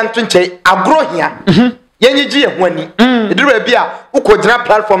yemfa bibi anto nche agro hia yenyi ho ani eduru bia ukogina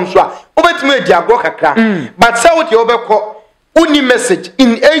platform so a obetimi edi agro kakra but say what you obekɔ Uni message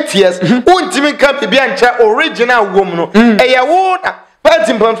in 8 years. Untimi kampi bi ancha original wom no. Eya wo na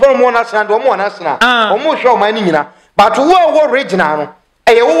party platform mo national do mo national. Omo hwe o man ni nyina. But wo original no.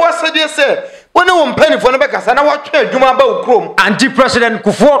 Eya wo wasede say woni wo mpanifo no bekasa na watwe adwuma ba ukrom. Anti-president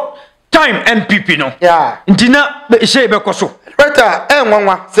Kufuor time NPP no. Yeah. Ntina say be koso. Better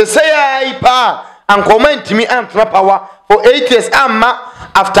enwanwa se say ai pa and comment me antna power for 8 years amma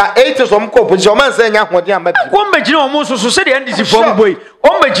after 8 years of opposition man say nya hode am ba bi ko mbegina omo so say the NDC form boy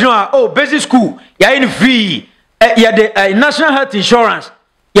o mbegina basic school ya in free ya the national health insurance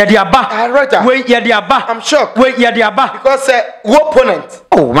Yadiaba. Wait, Yadiaba. I'm shocked. Wait, Yadiaba. Because opponent.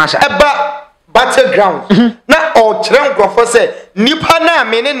 Oh, Masha. Eba battleground. Na all children go say, Nipa na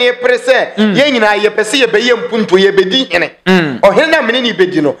mene ne prese, ye nyina ye pese ye be ye mpunto ye bedi hene. O hene na mene ni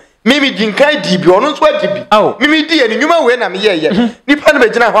bedi no. Mimi dinkai dibi ono so adibi. Mimi di eni nyuma we na me ye. Nipa na be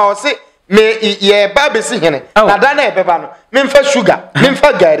gina ho se me ye ba be si hene. Na da na e beba no. Me mfa sugar, me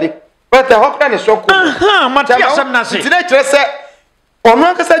mfa gari. But the hokra ne soko. Aha, Matia sam na se. Tine kire se ono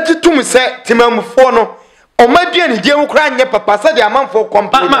akasa gitum se timamfo no. Omadu ani je nkura anye papa se de amanfo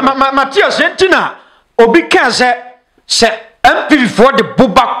complain. Matia sentina obi kan se MPP for the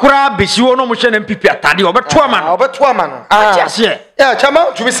buba kura besi wo no mo hye MPP atade obeto ama no. Obeto ama no. Matia se. Yeah,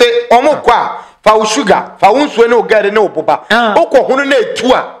 chama to be say omo kwa fa wo sugar, fa wo nsuo ne ogare ne obuba. Okọ hunu na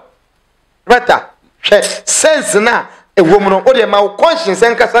etu a. Rata, sense na ewo mu no o de ma conscience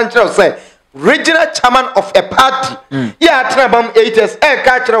nkasa nkyerɛ say regional chairman of a party. Yeah, Trabam 8s,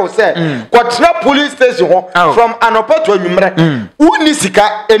 catcher will say, Quatra police station from Anopa to Numre.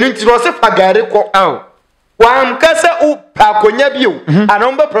 Unisika, and Introse Fagarico. Oh, one Casa U Paconyabu, a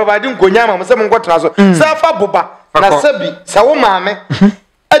number providing Gonyama, some Quatrazo, Safa Buba, Nasabi, Sawamame,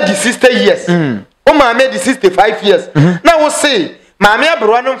 a deceased years. Omame deceased 5 years. Now we'll say, Mamma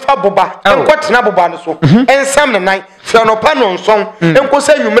Bruno Faboba, and Quatrabo so, and some night, Flanopanon song, and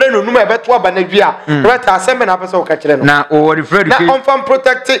Cosa Numreno Numa Betua Banavia, Rata Assembly Apostle Catcher. Now, or the from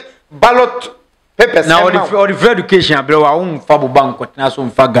protected ballot papers. Now, or the education, blow our own Fabo Bank,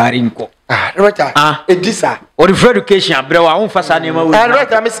 Nasum Fagarinco. Rata, a disa, or the education, blow our own Fasanima, and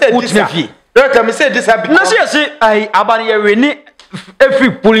Rata, me said, Rata, me said this happy. I abandon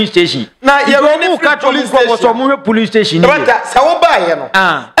every police station. Now you only police station. But Sawoba, you know.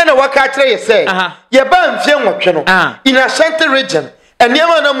 And a worker you say, you ban Fiamma in a Shanty region, and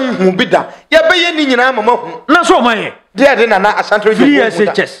Yamana Mubida, Yabayan in Amamo. Not so my dear dinner, a Shanty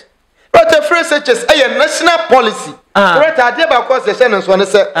region. But the first HS, a national policy. Right, I did about the sentence when I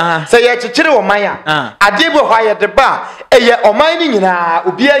said, say, a Chichiro Maya. I did hire the bar, a year or mining in a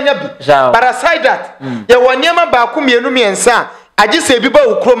Ubia. But aside that, there were Yama Bakumi and son. I just say people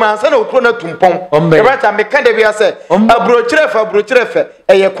who come and send a crona to Pom. Right, I make a say, a brochure,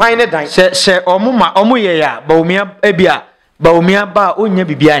 a quine dine. Say, Omuma, Omuya, Baumia, Ebia, Baumia, Ba, Unya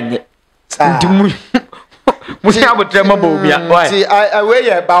Bibiani. See, I weigh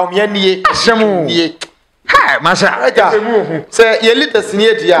a Baumia, Samu. Hi, Massa. Say, you little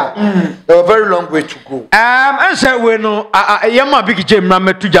senior, a very long way to go. I said, we know, I am a big gem,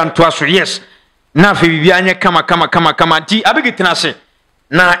 Mamma to Jan Twasso, yes. Na Fibianya kama ti abigi tenase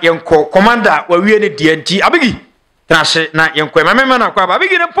na yenko commander wa wie ne DNT abigi tenase na yenko mama na kwa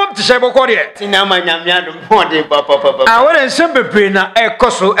abigi ne pom ti shebo ko de tinama nyamya do mode papa awore nsembepre na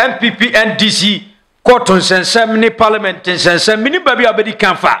ekoso NPP NDC court nsensem ni parliament nsensem ni babi abedi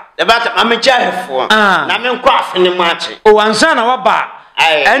kanfa de bata mamecha hefo na me nkwa afene machi o ansa na waba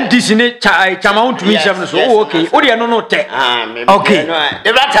NDC ne chama Wontumi nsem so okay o de no te okay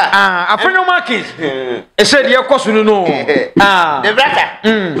the brother Afenyo market e said ye koso no the brother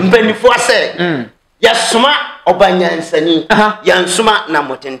mpanifo ase yasoma obanyansani yansoma na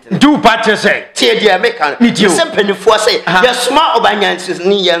motenten do party say tie dia meka se mpanifo ase yasoma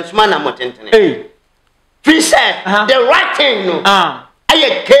obanyansani yansoma na motenten please say the right thing no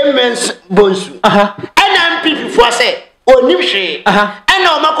aye Kemen's bonsu NPP for say onimhwe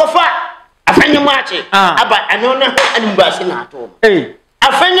ana omakofa Afenyo market aba anona animbasi na ato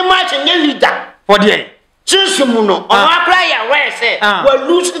Afenyo market nye leader for the Sunsumuno ono akra ya we say we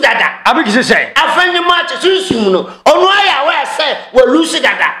lose dada abiki say Afenyo market sunsumuno ono ya we say we lose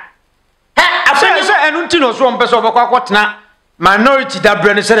dada Afenyo say enu ntino so mpese obekwa kwotena minority da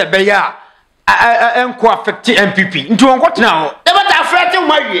brand say be ya enko affect NPP nti won kwotena ho e bata affect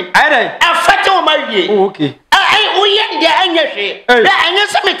mawie ayi affect mawie oh okay uye ndia anyehwe da anya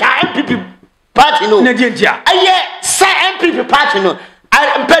semeta NPP party no na dientia aye sa NPP party no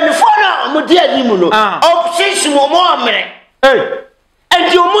mpanifo na omudi animu no opposition mo omre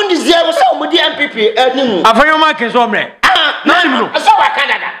and you mundi zero so omudi NPP animu Afenyo market so omre na animu no so wa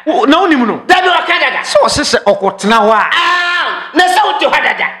Canada na animu no da wa Canada so sese okotena ho a na so otu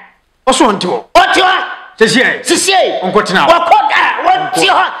hadada oso ntiwo otu Sisi onkotena wakoda wonti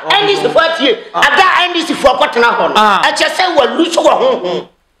ho NDC for tie ada NDC for kotena ho no a chese wa luso wa honhom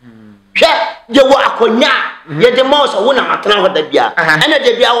hwe je wo akonya ye de mouse wo na matena ho da bia ena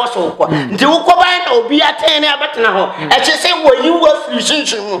de bia wo so ko nti wo ko ban na obi aten na betena ho a chese wo yi wo free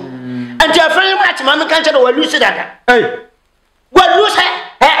sunsun mu anti Afenyo match ma me kan che wa luso dada wa luso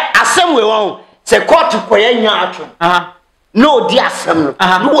asem we won se court ko ye nya atwo no di asem no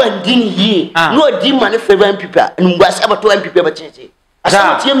no wandi ni yi no di mane favor MPP and ngwase abato MPP ba chinche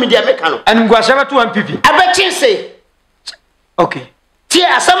Asama tie media meka no. And Guasaba to NPP. Abechi say. Okay. Tie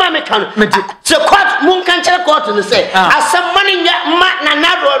asama meka no. The court mun kan chere court no say. Asam money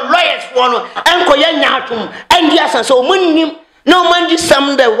na lawyers for no enkoya nyatum. Endi asa so munnim no man di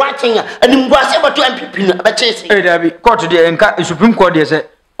some the watching and Guasaba to NPP no abechi say. Eh Dabi court dey enka Supreme Court dey say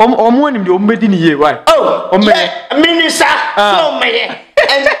omo anim dey ombedi ni ye why? Oh, minister so me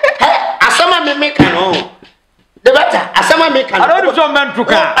and asama me meka no. The better, asama make an. I don't know man to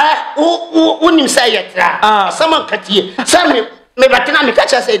come. Unim say yetra. Asama katie. Some me batina me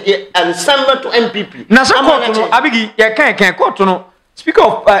catch say the and some to NPP. Na so court no abigi ye kan court no.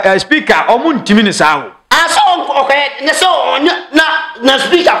 Speaker Wontumi ni sawo. So okay, na so na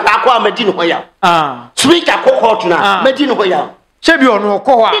speaker kwa medin ho ya. Speaker court na medin ho ya. Shebi ono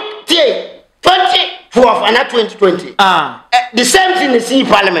ko ho. Tie 2012 and 2020. The same thing is in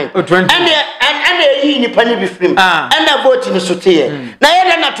parliament. And you in penny be free. And I vote in the sote.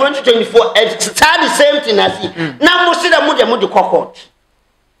 Now na 2024 it's the same thing as he. Now mo see the mo court.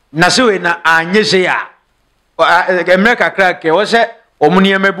 Na so na anye se ya. America crack e wo se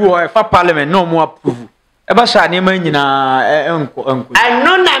omuni emebu o fa parliament no mo approve. E ba sha ne ma nyina enko. I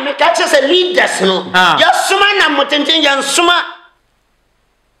know na me catch as a leaders no. Ya suma na motenten ya suma.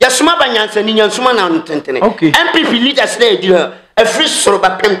 Ya suma banyansa ni nyansuma na ntentene. NPP leaders dey do a free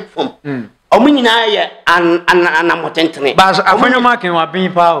soroba platform. Omunyina ye an motentene. Ba Afenyo marking wa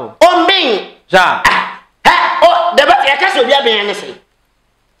bin pa o. O bin. Ja. The ba ya kaso bia ben ne say.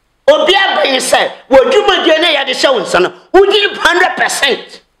 Obi abin say, wo dwumadie na ya de hye wonsa no. Udi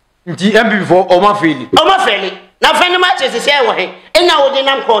 100%. Nti MPP for Oma Feli. Oma Feli. Na Afenyo marches say wo he. Enya wo de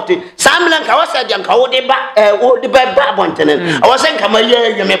nam court. Samlanka wo say de nka wo de ba bontene. I was saying kama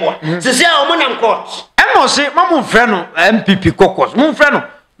ye yemebo. Say omo nam court. Eno say mamu frɛ no MPP caucus. Mu frɛ no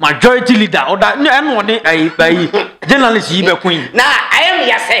majority leader or that eno de ai journalist yi be queen. Na I am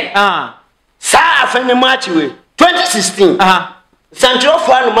ya say. Sa Afenyo march we 2016. Central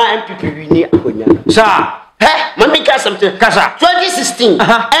Fund ma MPP wini akonya. Sa Mami ka something. Kasa 2016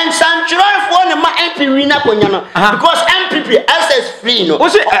 and Central Fund ma MPP wini akonya no because MPP access free no. O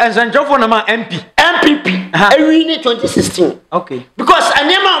say Central Fund ma MPP wini 2016. Okay. Because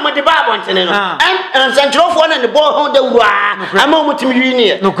anyama o de ba bontene no and Central Fund na the ball hold the wa ama o mutimi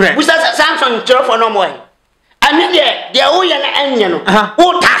wini. We say Samson Central Fund no mo. Ani de o ye na anya no.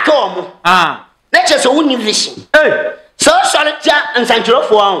 O taka o mo. Let's just win vision. Hey. So solitaire and Central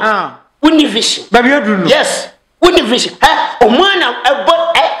Fund. Win vision. Baby you know. Yes. Win vision. O man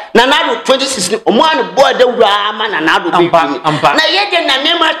na nado 2016 o man boy de wura ma na nado be. Na ye de na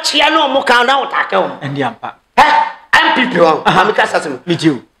mema chia no mo kan na o taka o. Endi ampa. MPP on. Amika sasem. Me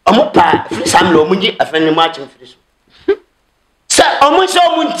too. Omo pa free sam lo munji Afenyo marching free so. Sa omo so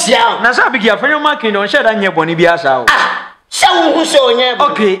muntia. Na sa bigi Afenyo marking don share da nye boni bi asa o. Sa wo so onye.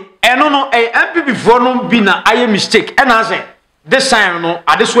 Okay. Eno no MPP for no bi na aye mistake. E na say this time no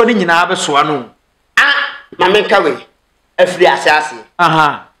adeso ni nyina be so no. Mameka we. Afri asase.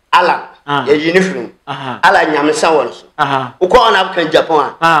 Alan. Ye uniform. Ala nyamesa won so. Uko na African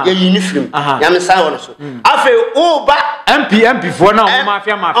Japan ye uniform. Nyamesa won so. Afi o ba MP for na o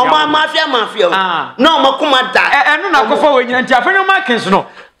mafia. O mafia. No makoma da. Eno na kofa we nyina nti Afenyo markings no.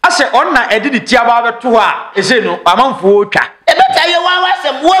 Ase on na edi di tiaba be to a ese no amanfo otwa. Ebeta ye wa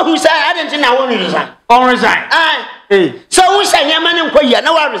wasem wo hu say adenti na wo resign. On resign. So we say nyama ne nko ya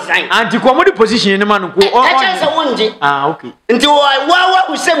na wa resign. Anti commodity position ne man ko on. Acha say wonje. Okay. Nti wa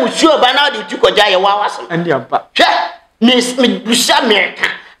hu say musuo ba na de tukoja ye wa wasem. Ndi ampa. Hwe me busa America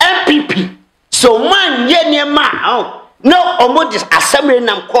MPP. So man ye ne ma no omo dis assembly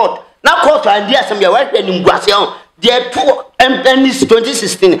nam court. Na court and the assembly wa hwe ni ngwase on. There two and this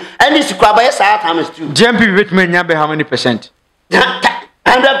 2016 and this kwabaya sa times 2. GMP with me be how many percent?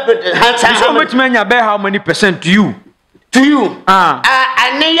 100%. So much men be how many percent to you? To you?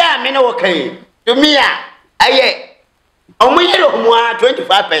 Aniya me no okay. To me aye. Omo yero ho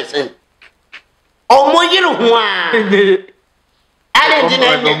 25%. Omo yero ho ale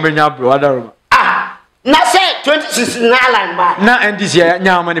dinne. No menya bro adaro. Na say 2016 na land ba. Na and this year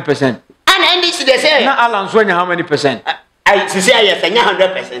how many percent? And this they say. Na Alan Swenya how many percent? I say yes,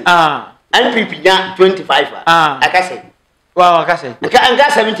 100%. NPP na 25. I can say. Wow, I can say. I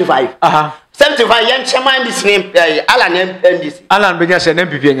can 75. 75 yan chairman this name Alan NDC. Alan be say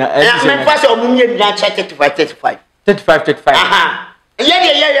NPP nya. Me pass o munye na 35. 35.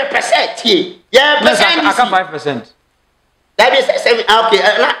 Yeah percent here. Yeah percent. I can 5%. That be 7 okay.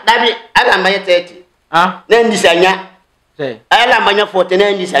 That be Alan by 30. Then this anya. Alan by 40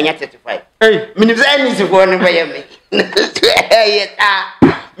 then this anya 35. Hey, me say NDC for no buy me.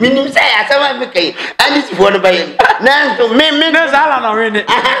 Minim say asama me kai. And this for no buy. Na so me There's Alan already.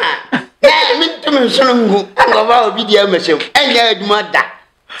 Na me to me so ngu. Angova obi dia meshem. Enya aduma da.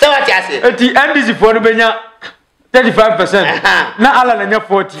 So what you say? Eti and this for no benya 35%. Na Alan enya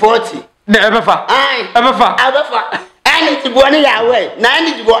 40. Na ebefa. Ebefa. And it's one ya way. Na and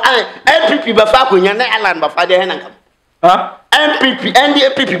it's go NPP befa konya na Alan befa de na kam. NPP and the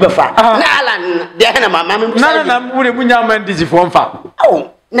NPP befa. Na Alan de na mama me. Na we munya man this for mfa.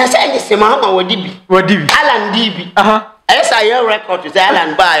 Oh, na say this Mahama wodi bi. Alan di bi. Esa your record to say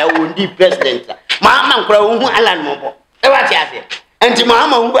Alan ba ya wondi president. Mahama nkura wo hu Alan mobo. E wa ti ase. Enti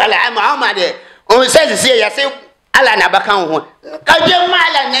Mahama hu Alan Mahama de o say say ya say Alan abaka ho. Ka je ma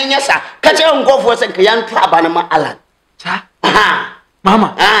Alan nyanya sa. Ka je nkofo se ka yan to abana ma Alan. Cha.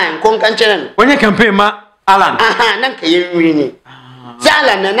 Mama. Nkon kan chenen. Onye campaign ma Alan. Nan ka yenwi ni.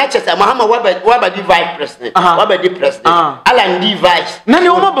 Alan na chesa Mahama waba di vice president. Waba di president. Alan di vice. Nani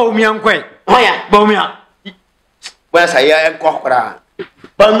o ma ba umia nkwe. Oya. Ba umia. Wa sa ya enkokora.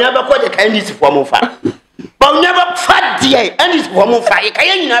 Ba umia ba ko de kan dis fo mo fa. Ba umia ba fa die endis fo mo fa. E ka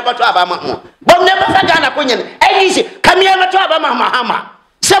yen nyina ba to aba ma ho. Ba umia ba fa Ghana ko nyen. Endis kamia ba to aba ma Mahama.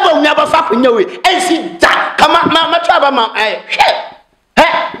 Se ba umia ba fa ko nyewe. Ensi da kama ma to aba ma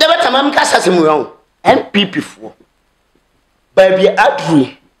de ba tamam ka sase mu yon. NPP fo. Baby adru.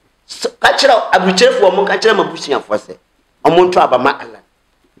 Ka kira abuchefo mo ka kira mabusiafo se. Omo to aba ma Alan.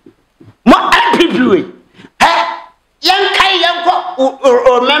 Mo NPP we.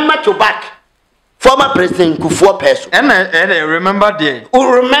 Remember to back former president Kufuor person. And remember there.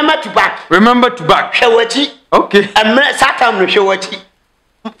 Remember to back. Shewachi. Okay. And Satam no Shewachi.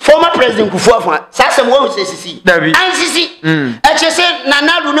 Former president Kufuor. Sasam won't say Sisi. And Sisi. I just said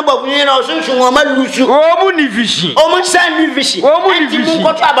Nana do no babu no so so ma lusu. Omu ni vision. Omu san ni vision. Omu ni vision.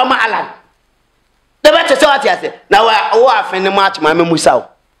 Ko to abama Alan. The better so what you say. Now o afene match ma memusa.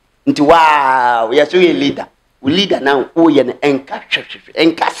 Nti wow, you so a leader. We leader now, oh, yeah, enka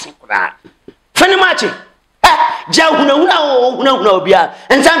sikura. Funny match. Huna obia.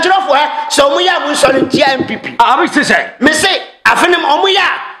 And Santro for her, so Muya Musolin NPP. I wish to say, Miss Afenyo Omuya,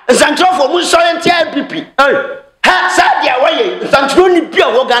 Santro for Musolin NPP. Hey, Sadia way, Santroni Pia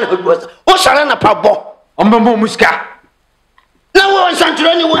Wogan who was, oh, Sarana Pabo, Ombo Muska. No,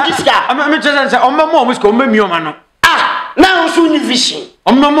 Santroni would disca. I'm just saying, Ombo Musko, Mumano. Now soon vision.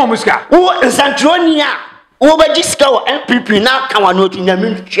 Ombo Muska. Oh, Santronia. Over this cow NPP now come on to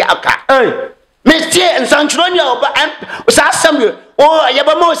Chiaka. Hey, Mr. and Santronia over Samuel. Oh,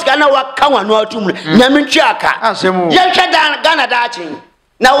 Yabamos Gana walk come on to Namin Chiaka. Yanka Ghana Daching.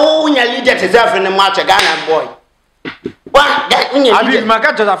 Now, oh, your leader is there in the march a Ghana boy. What that means? I mean, my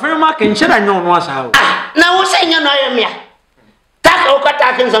cat is a free mark and said I know what's how. Now, saying you know me. Tak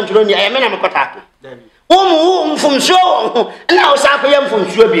Okatakin Santronia, I mean, I'm a Kotaki. From show, and now Sapiam from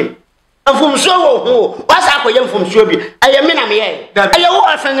Shubim. And from so, what's up with him from Shubi? I am in a mere. I am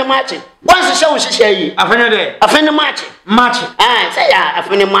offering the match. Once the show, she say, I find a match. I say, I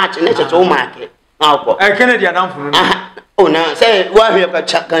find a match, and it's a whole market. I can't get down from oh, now say, why we have a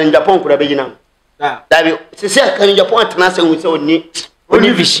chuck in Japan for a beginner. That is, can Japan to nothing with only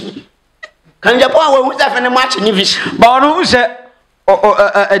vision. Can Japan with that and a match in vision? But who said,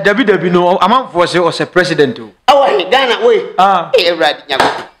 a WW no amount for a president too? Oh, Ghana way. Right.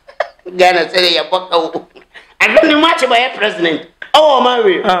 Ghana say ya boka. I don't match by a president. Oh my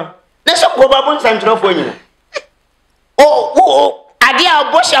way. Let's go back Central for you. Oh, I get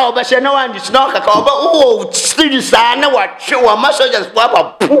a bush out of no one is not a cover. Oh, still sana what show a muscle just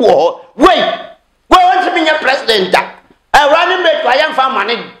pop poor. Wait, where wants to be your president? I run back I am for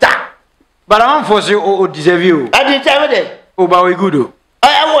money. But I'm for you or deserve you. I did tell it. Oh, but we good.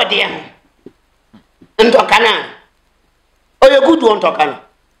 I would dear. And Tokana. Oh, you're good one Tokana.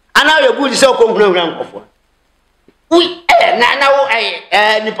 And now you're good so complain for. We now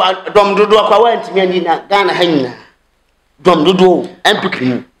I Dom Dudo went me in Ghana Hena. Dom Dudo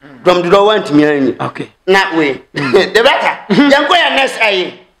NPP. Dom Dudo went me. Okay. That way. The better. Young boy and next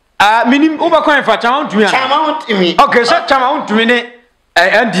I meaning overcoin for Chamount to me. Okay, so Chamount to me.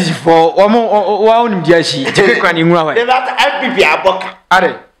 And this for one DSC. Take one in one. The better NPP are book.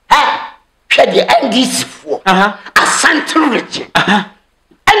 Are ha? Shed the end this for a Santa Rich.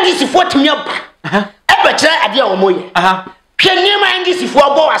 And this is what me up. Ever try idea or more. Can you mind this if you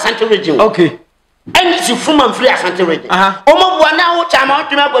are a Santa Region? Okay. And this is from and free a Santa Region. Omo one now, time out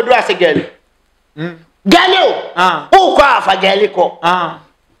to my dress again. Gallo, who cry for Gallico?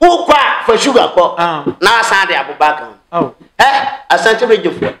 Who cry for sugar? Now, Sunday, Abu Bakar. Oh, a Santa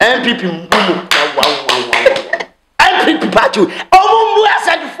Region for NPP. NPP party. Oh, I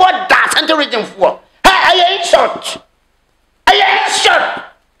said for that Santa Region for. I ain't short. I ain't short.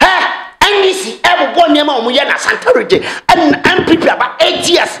 majority and MPP about 8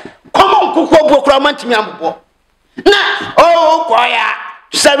 years. Come on, Kuko Bokraman Miambo. Na oh kwaya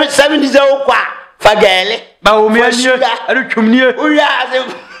 70 kwa fagele ba o mi anye arutumnie o ya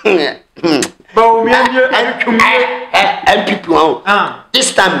ba o mi anye arutumnie MPP won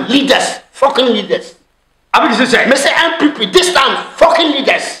this time leaders fucking leaders abigi say me say MPP this time fucking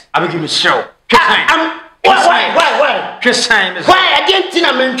leaders abigi me show why Christian me why I didn't think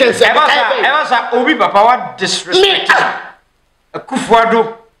I mention say ever obi papa what disrespect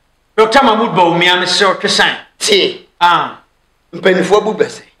akufuado Dr. Mahmoud ba o mi ame show Christian ti mpanifo bu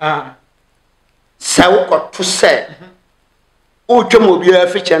bese sa wo koto se o twem obi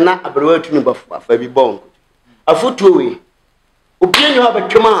afiche na abrewa tu no bafa afa bi bon afoto we obi enyo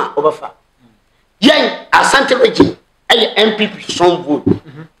abetwem a obafa yen Asante region ay MPP son vote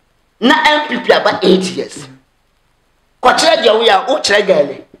na MPP aba 8 years ko kire je wo ya o kire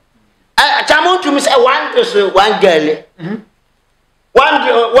gale Wontumi say one person one girl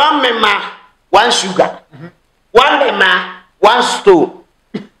one mema one sugar one mema one stove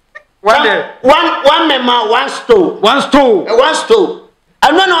one mema one stove one stove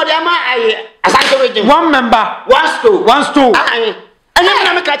I don't know the ama Asante region one member one stove and then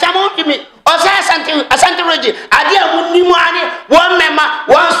na me ka Wontumi o say Asante region ade amunimu ani one member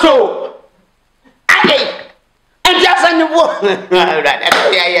one stove and just an wo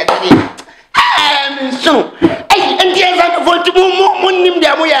so and just an Wontumi munim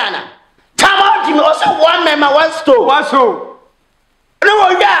dia moyana Wontumi also one member one stove no,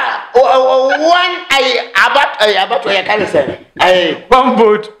 yeah, one about where I can say. One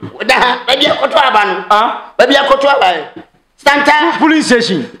vote. Maybe a Cotuaban. Maybe a Cotuaban. Stand police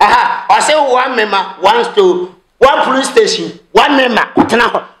station. I say one member, one stove, one police station, one member. What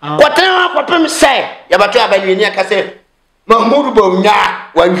now? What them say? Yabatuaban, you near Casse. Mahmoud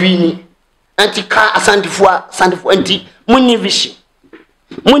Bonya, one vini. Anti-car, Sandifu, anti Munivishi.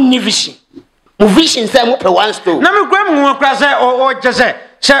 Vision say mo pe one store na me kwa mu akra say o je say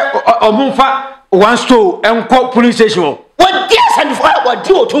omumfa one store enko police station what dia send for what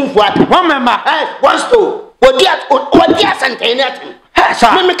di otumfu at one member one store what dia send anything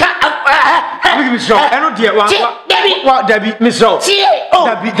me ka abi mi so eno dia wa dabi mi so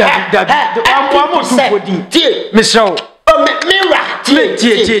dabi wa mo otumfu din mi so me ra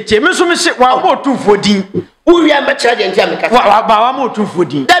tie me so me se wa mo otumfu din we are much agent America. Wa mo otumfu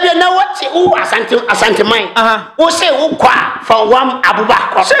din dabi na what who Asante man who say who kwa for one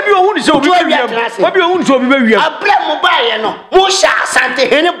Abubakar say bi ohun se obi be wiam wa bi ohun se obi be wiam abla mo ba ye no mo sha Asante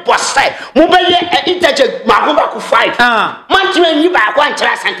hene bossai mo be ye interje Mahama 5 man timi yi ba kwa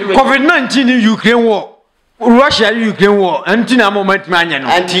nchira Asante COVID-19 in Ukraine war Russia Ukraine war anti na mo matimi anya no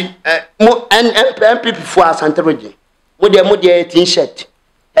anti mo MPP for Asante region mo de t-shirt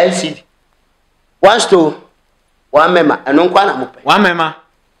LCD one store one member and no kwa na mo pe one member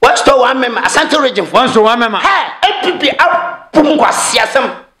one store one member Asante region one store one member MPP up kwasi asem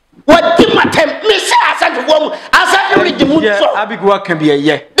what di matem me say Asante region mu so abigwa kan bi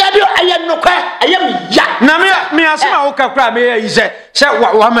ye dabi aye no kwa aye me ya na me asema wo kakra me yi say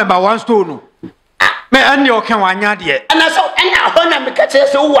one member one store no me an yo kan wanya de ana so ana ho na me ka say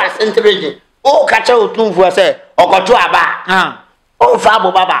wo Asante region o ka cha otumfu say okoto aba o fa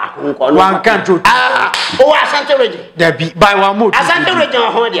bo baba nko no one can't o Asante region dabi by one more Asante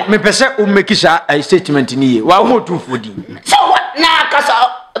region ho dia me pese o make sha a statement ni ye one more otumfu din so what na kasa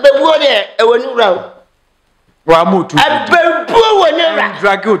bebuo de ewani wura one more otumfu bebuo woni wura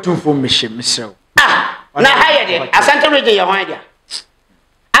drag otumfu me sew na haye de Asante region ye ho dia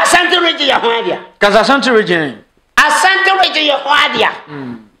Asante region ye ho dia cause Asante region ye ho dia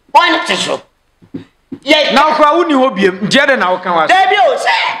one tissue now kwa uni hobiem ndiade na wokan wa Dabi o say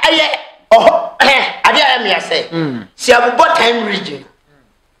aye ade am ya say si abubo time region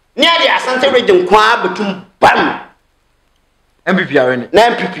ni ade Asante region kwa betum bam MPP awene na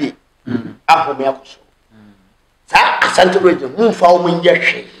MPP ahome akoso sa Asante region mfa o munye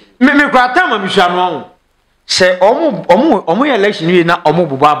hwe me kwa tama mi hwa no se omo election ni na omo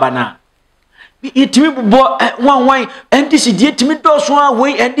bubo abana itimi bubo wan NDC die timi doso a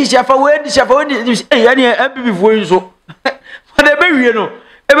we NDC afa we yani MPP foi so fa de be wie no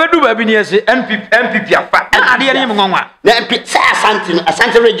e be du ba bi ni ese MPP afa ade ye me nwanwa na MPP say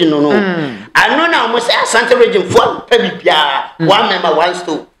Asante region no anu na mo say Asante region for pa bibia one member one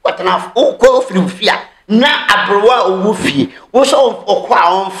store what na o ko free fia na abrowa owu fie wo so okwa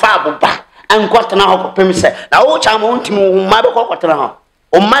on fa boba an kwatana ho ko pem say na wo cha mo ntimi wo ma be ko kwatana ho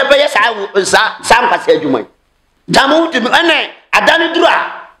o mai be sa mpase adwuma Wontumi ene adane duru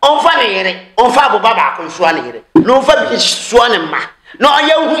a onfa ne yere onfa aboba ba ko nso ne yere no onfa bi so ne ma No,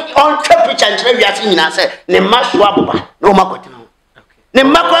 I on trip and tell you as in answer, Nemaswaba, no Makotino.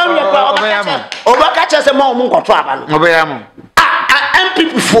 Nemakwa, Obakacha, a more Munkotraba. Obeamo.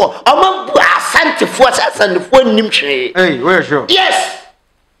 NPP for Santa Forces and the four Nimche. Hey, where's your? Yes.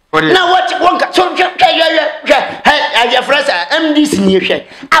 Now what you want? So your friends are MDs near share.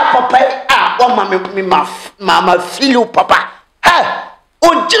 Mama feel papa. Ha!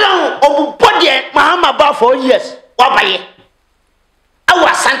 Oh, body, Mahama about 4 years. What by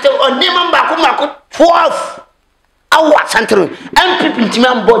our Santa or Neman 12. Our Santa NPP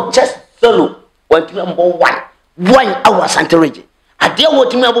Timambo just solo. One Timambo 1 hour Santa Region. I dear what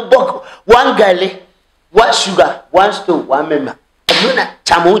Timambo 1 galley, 1 sugar, 1 stone, 1 member.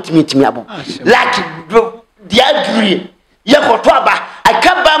 Chamot meet me abo. Like the dream. Yakotwaba. I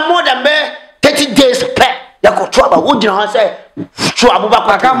can't buy more than 30 days per. Yakotwaba. Would you say?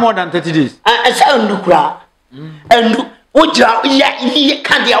 I can't more than 30 days. I sound lucra. And would you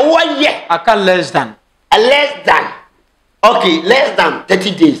can't 1 year? I can't less than. Less than. Okay, less than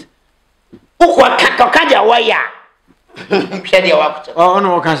 30 days. Who can't ya wire? Oh,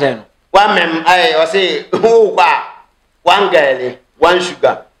 no, can say. 1 mem, I say, who 1 girl, 1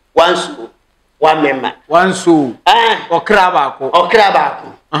 sugar, 1 soup, 1 member. 1 soup. Or crabako. Or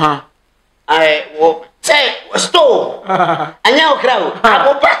crabako. I will say, stove. And now crowd.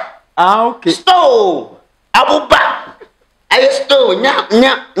 Okay. Stove. Abuba. I stove.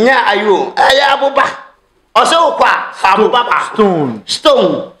 Nya, are you? I abuba. Also, qua. Stone.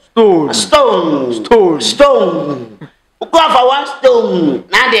 Stone. Stone. Stone. Stone. Stone. Go for 1 stone.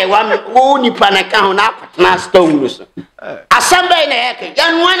 Now they want only panaka up na stone. Assemble in the heck.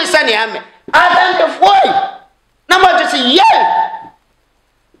 Young one is sunny. I thank the boy. Number to see, yeah.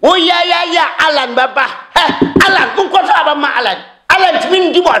 Oh, yeah, Alan Baba. Alan, who got out of my Alan, to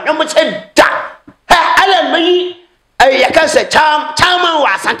mean, do what? Number 10. Alan, me. I can say, Charm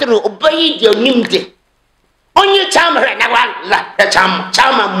was something to obey your nimde. Only charm right now, like the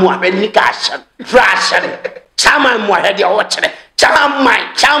charm more than Nicashan, Trashan. Chama mo hedi o chere chama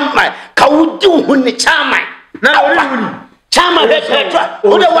ka wudu huni chama na ori huni chama he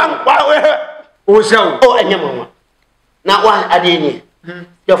o de wan o se o anyamo na wan adeni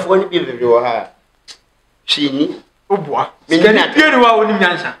ya fo ni bibiri wo ha shini oboa me na bibiri wa woni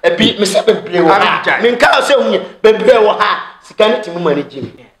nyansa e bi me se bibiri wo ha me nka se hunye bibiri wo ha sika ni timu mani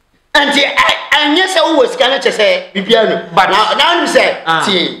jim anti anya se wo sika na che se bibia no na no se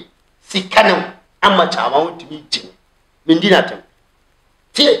ti sika no ama chama Wontumi jim mindina tem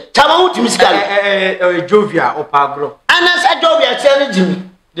ti chama Wontumi skal Jovia opagro anasa Jovia sele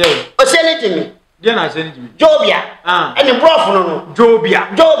jim dey o sele jim dey na sele jim Jovia eni prof no Jovia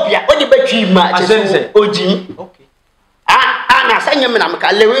o di betwi ma che o jim okay na sanya me na me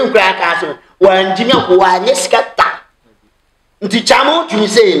ka lewe nkura ka so wan jim ko wa nye skata nti chama Wontumi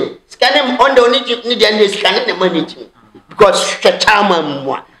say no skane on the only ni dey na skane na manage because chama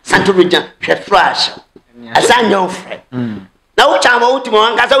mwa Santo Region, she trash. As I know, Fred. Now, Chama Wontumi,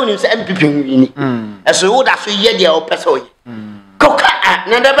 one gets on his MPP. As you would have to hear the old person. Coca,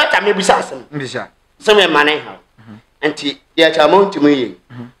 never better, maybe Sasson. Some money. And tea, yet Chama Wontumi.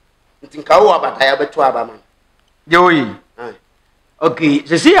 Think how about I have a Twabaman. Joey. Okay,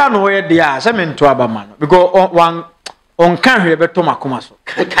 the see, I know where they are, some in Twabaman. Because one on can't hear better Tomacomaso.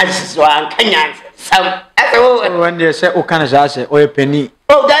 Can't one can some. When they say, oh, can I say, or a penny.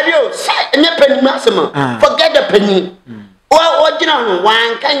 Oh, Dario, say, penny maximum. Forget the penny. What you know,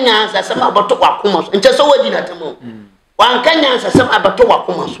 one can answer some about Towakumas, and just over dinner tomorrow. One can answer some about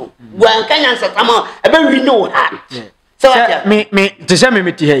Towakumas. One can answer some, I very know that. So, me, to send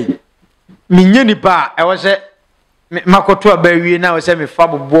me to hey. Minyani bar, I was a Makotua berry now, send me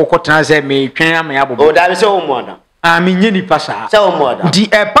Fabo Boko, say me, can me abo. Oh, that is so modern. I mean, Yenny Passa. So modern. The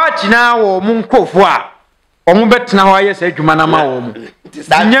a party now or Munko Foa. Omubet now I said to Manama.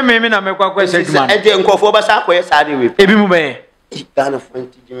 Nya me na me kwa kwese djuma. E de nkofo ba sa kwa sade we. Ebi mu be. Ghana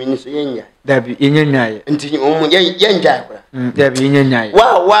fonti djumi so yenya. Dabi yenya nyaye. Nti yenya kwa. Dabi yenya nyaye.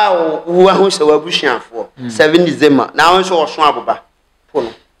 Wow, wo ho se wabusuafo. 7 December. Na won so oso aboba.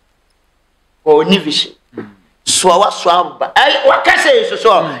 Pono. Ko ni vision. So wa so aboba. Ai wakase so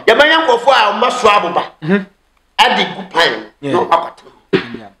so. Ya banya nkofo a mo so aboba. Adi gupan. No akwato.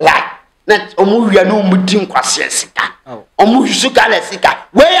 Like net omu wia no mu din kwase sika. Omu yusuka le sika.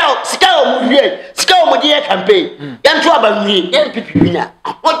 We out sika omu wie. Sika omu die campaign. Yan to aba nwi, NPP wina.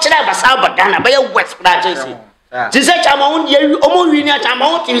 O kire ba sa badana ba ya west branches. Ti se chama won die omu wi ni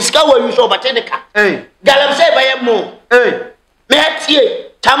chama won ti sika wa yuso ba tedeka. Galam se ba ye mo. Me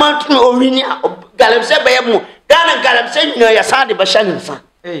atie chama tun o wi ni galam se ba ye mo. Galam se nyina ya sa de ba shanin sa.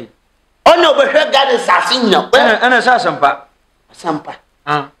 Ono be hwe galam sa sin nyina. Ana sa sampa. Sampa.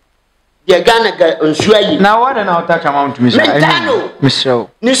 The Ghana Unsway. Now, what an outtouch amount to Miss Show.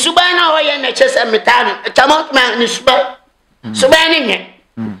 Nisubana, or in a chest and metano, Tamont man, Nisuba. Subaning it.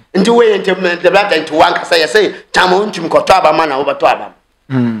 Into way into the blood and to one, as I say, Tamontum Kotaba man over to Abam.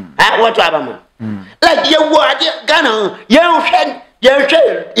 What Abam? Like your word, Ghana, young head,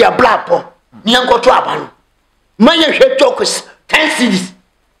 your black poor, young Kotraban. My head tokens, 10 cities,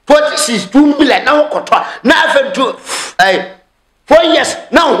 46, 2 million, now Kotra, nothing to 4 years,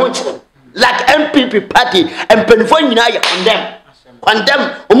 now like NPP party and Penfonia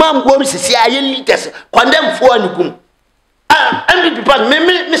condemn, Umam Gomes, CIA leaders, condemn for Nugum. NPP party,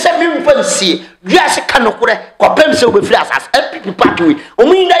 Miss Fancy, Gas Canocure, Copemso with flash as NPP party,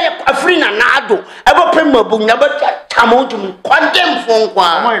 Umina Afrina Nado, ever Primo Boom, never come out to me, condemn for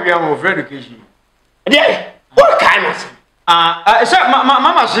my education. Yeah, what kind of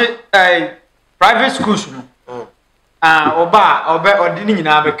Mama said, private schools. Oba or didn't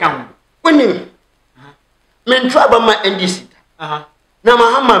become winning. Men trouble my NDC. Now,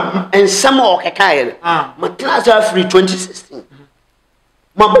 Mahama and some more Kakaya, my class are free 2016.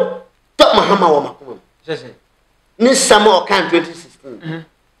 Mama, top Mahama or Macum. Miss some more can 2016.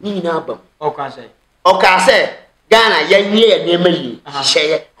 Nina Bum. O can say, Ghana, young year, near me,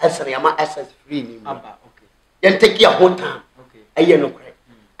 share as Rama assets free. Then take your whole time. I hear no crack.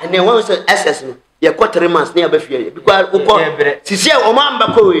 And then once assess. Ye 4 months near Befia because Sisia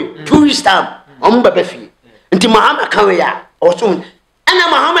Omamba Koe 2 weeks time on Babefi. Until Mahama Kawaya or soon. And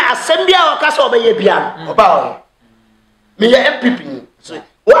Mahama Assembia or Castle Bayabian about me MPP. So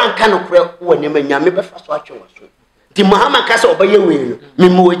one cannot pray when you may never first watch your soon. The Mahama Castle Bayawi,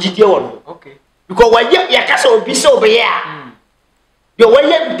 Mimo. Okay. Because when your castle be so baya. Your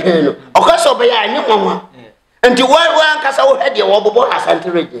way pen or Castle Baya, no one. Until one castle had your wobble as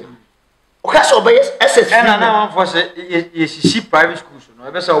anti. Okay, so by SS and now for see private schools, no,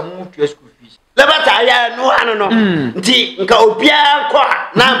 ever so move to school fees. Lebata, no, I don't know. Obia,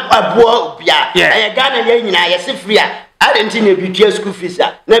 now a boy, I got a young, I see free. I didn't think a beauty school fees,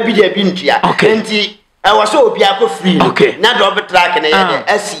 not be there, okay. I was so Biaco free, okay. Not Robert Track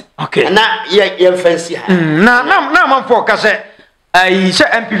and SC, okay. And now you're fancy. Now, I'm for cassette. I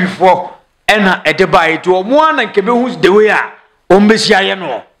said MP before, and at the buy to one and can be who's the way are.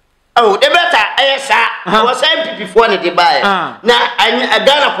 Ombesia. Oh, the better, I was MP before the buy. Now, I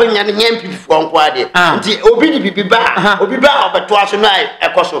got a point and MP for Quadi. Obi Obiba, but twice a night, a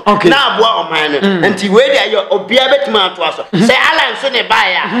cosso. Now, boy, mine, and where your Obiabet man to us. Say, Alan, son, a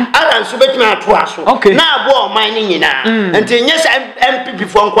buyer, Alan, Subetman to us. Okay, now, boy, mining in until yes, MP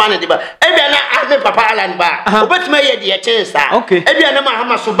before quantity, but every night, Papa Alan bar, but may be a chance. Okay, every night,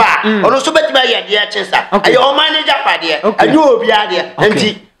 Mahama Suba, or no Subet may be a chance. Okay, your manager, and you will be there, and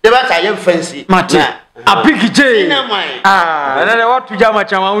the matter I am fancy. Martin, a big J. And I want to jam a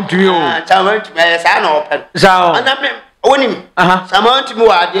chamount to you. Chamount to my son open. So, and I own him. Samount to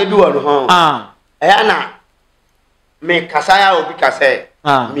more, they do at home. Anna, make Casaya or Bicase,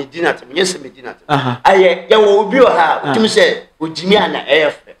 me dinner to me, yes, me dinner. I will be her, to say, with Jimmy and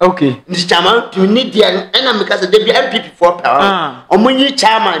F. Okay, this chamount to need the enemy because they be MPP for power. Or when you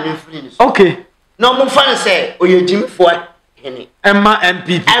charm and influence. Okay, no more fun say, or you Jimmy for. Emma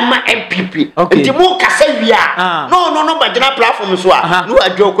MPP. Okay. The more Casavia. No, but the platform is what. No, a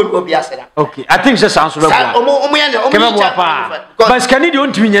joke will be answered. Okay, I think that sounds well. But can you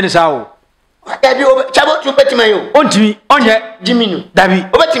don't mean any how? Chabot to bet my own. On yet, Jimmy, David,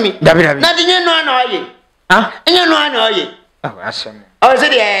 over to me, David. Nothing you know, ye. Huh? And you know, ye. Oh, awesome. Oh, is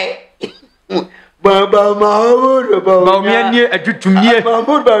it? Baba Mahmoud, a good to me,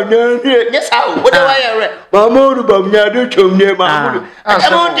 Mahmoud, yes, how? What do I read? Mahmoud, Bamia, to me, Mahmoud.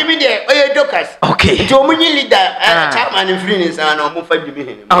 I want to be there, or your doctors. Okay, to me, leader, Chapman and Freenis, and I'm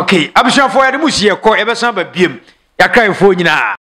moving. Okay, I'm sure for the Musia, call ever some beam. I cry for you now.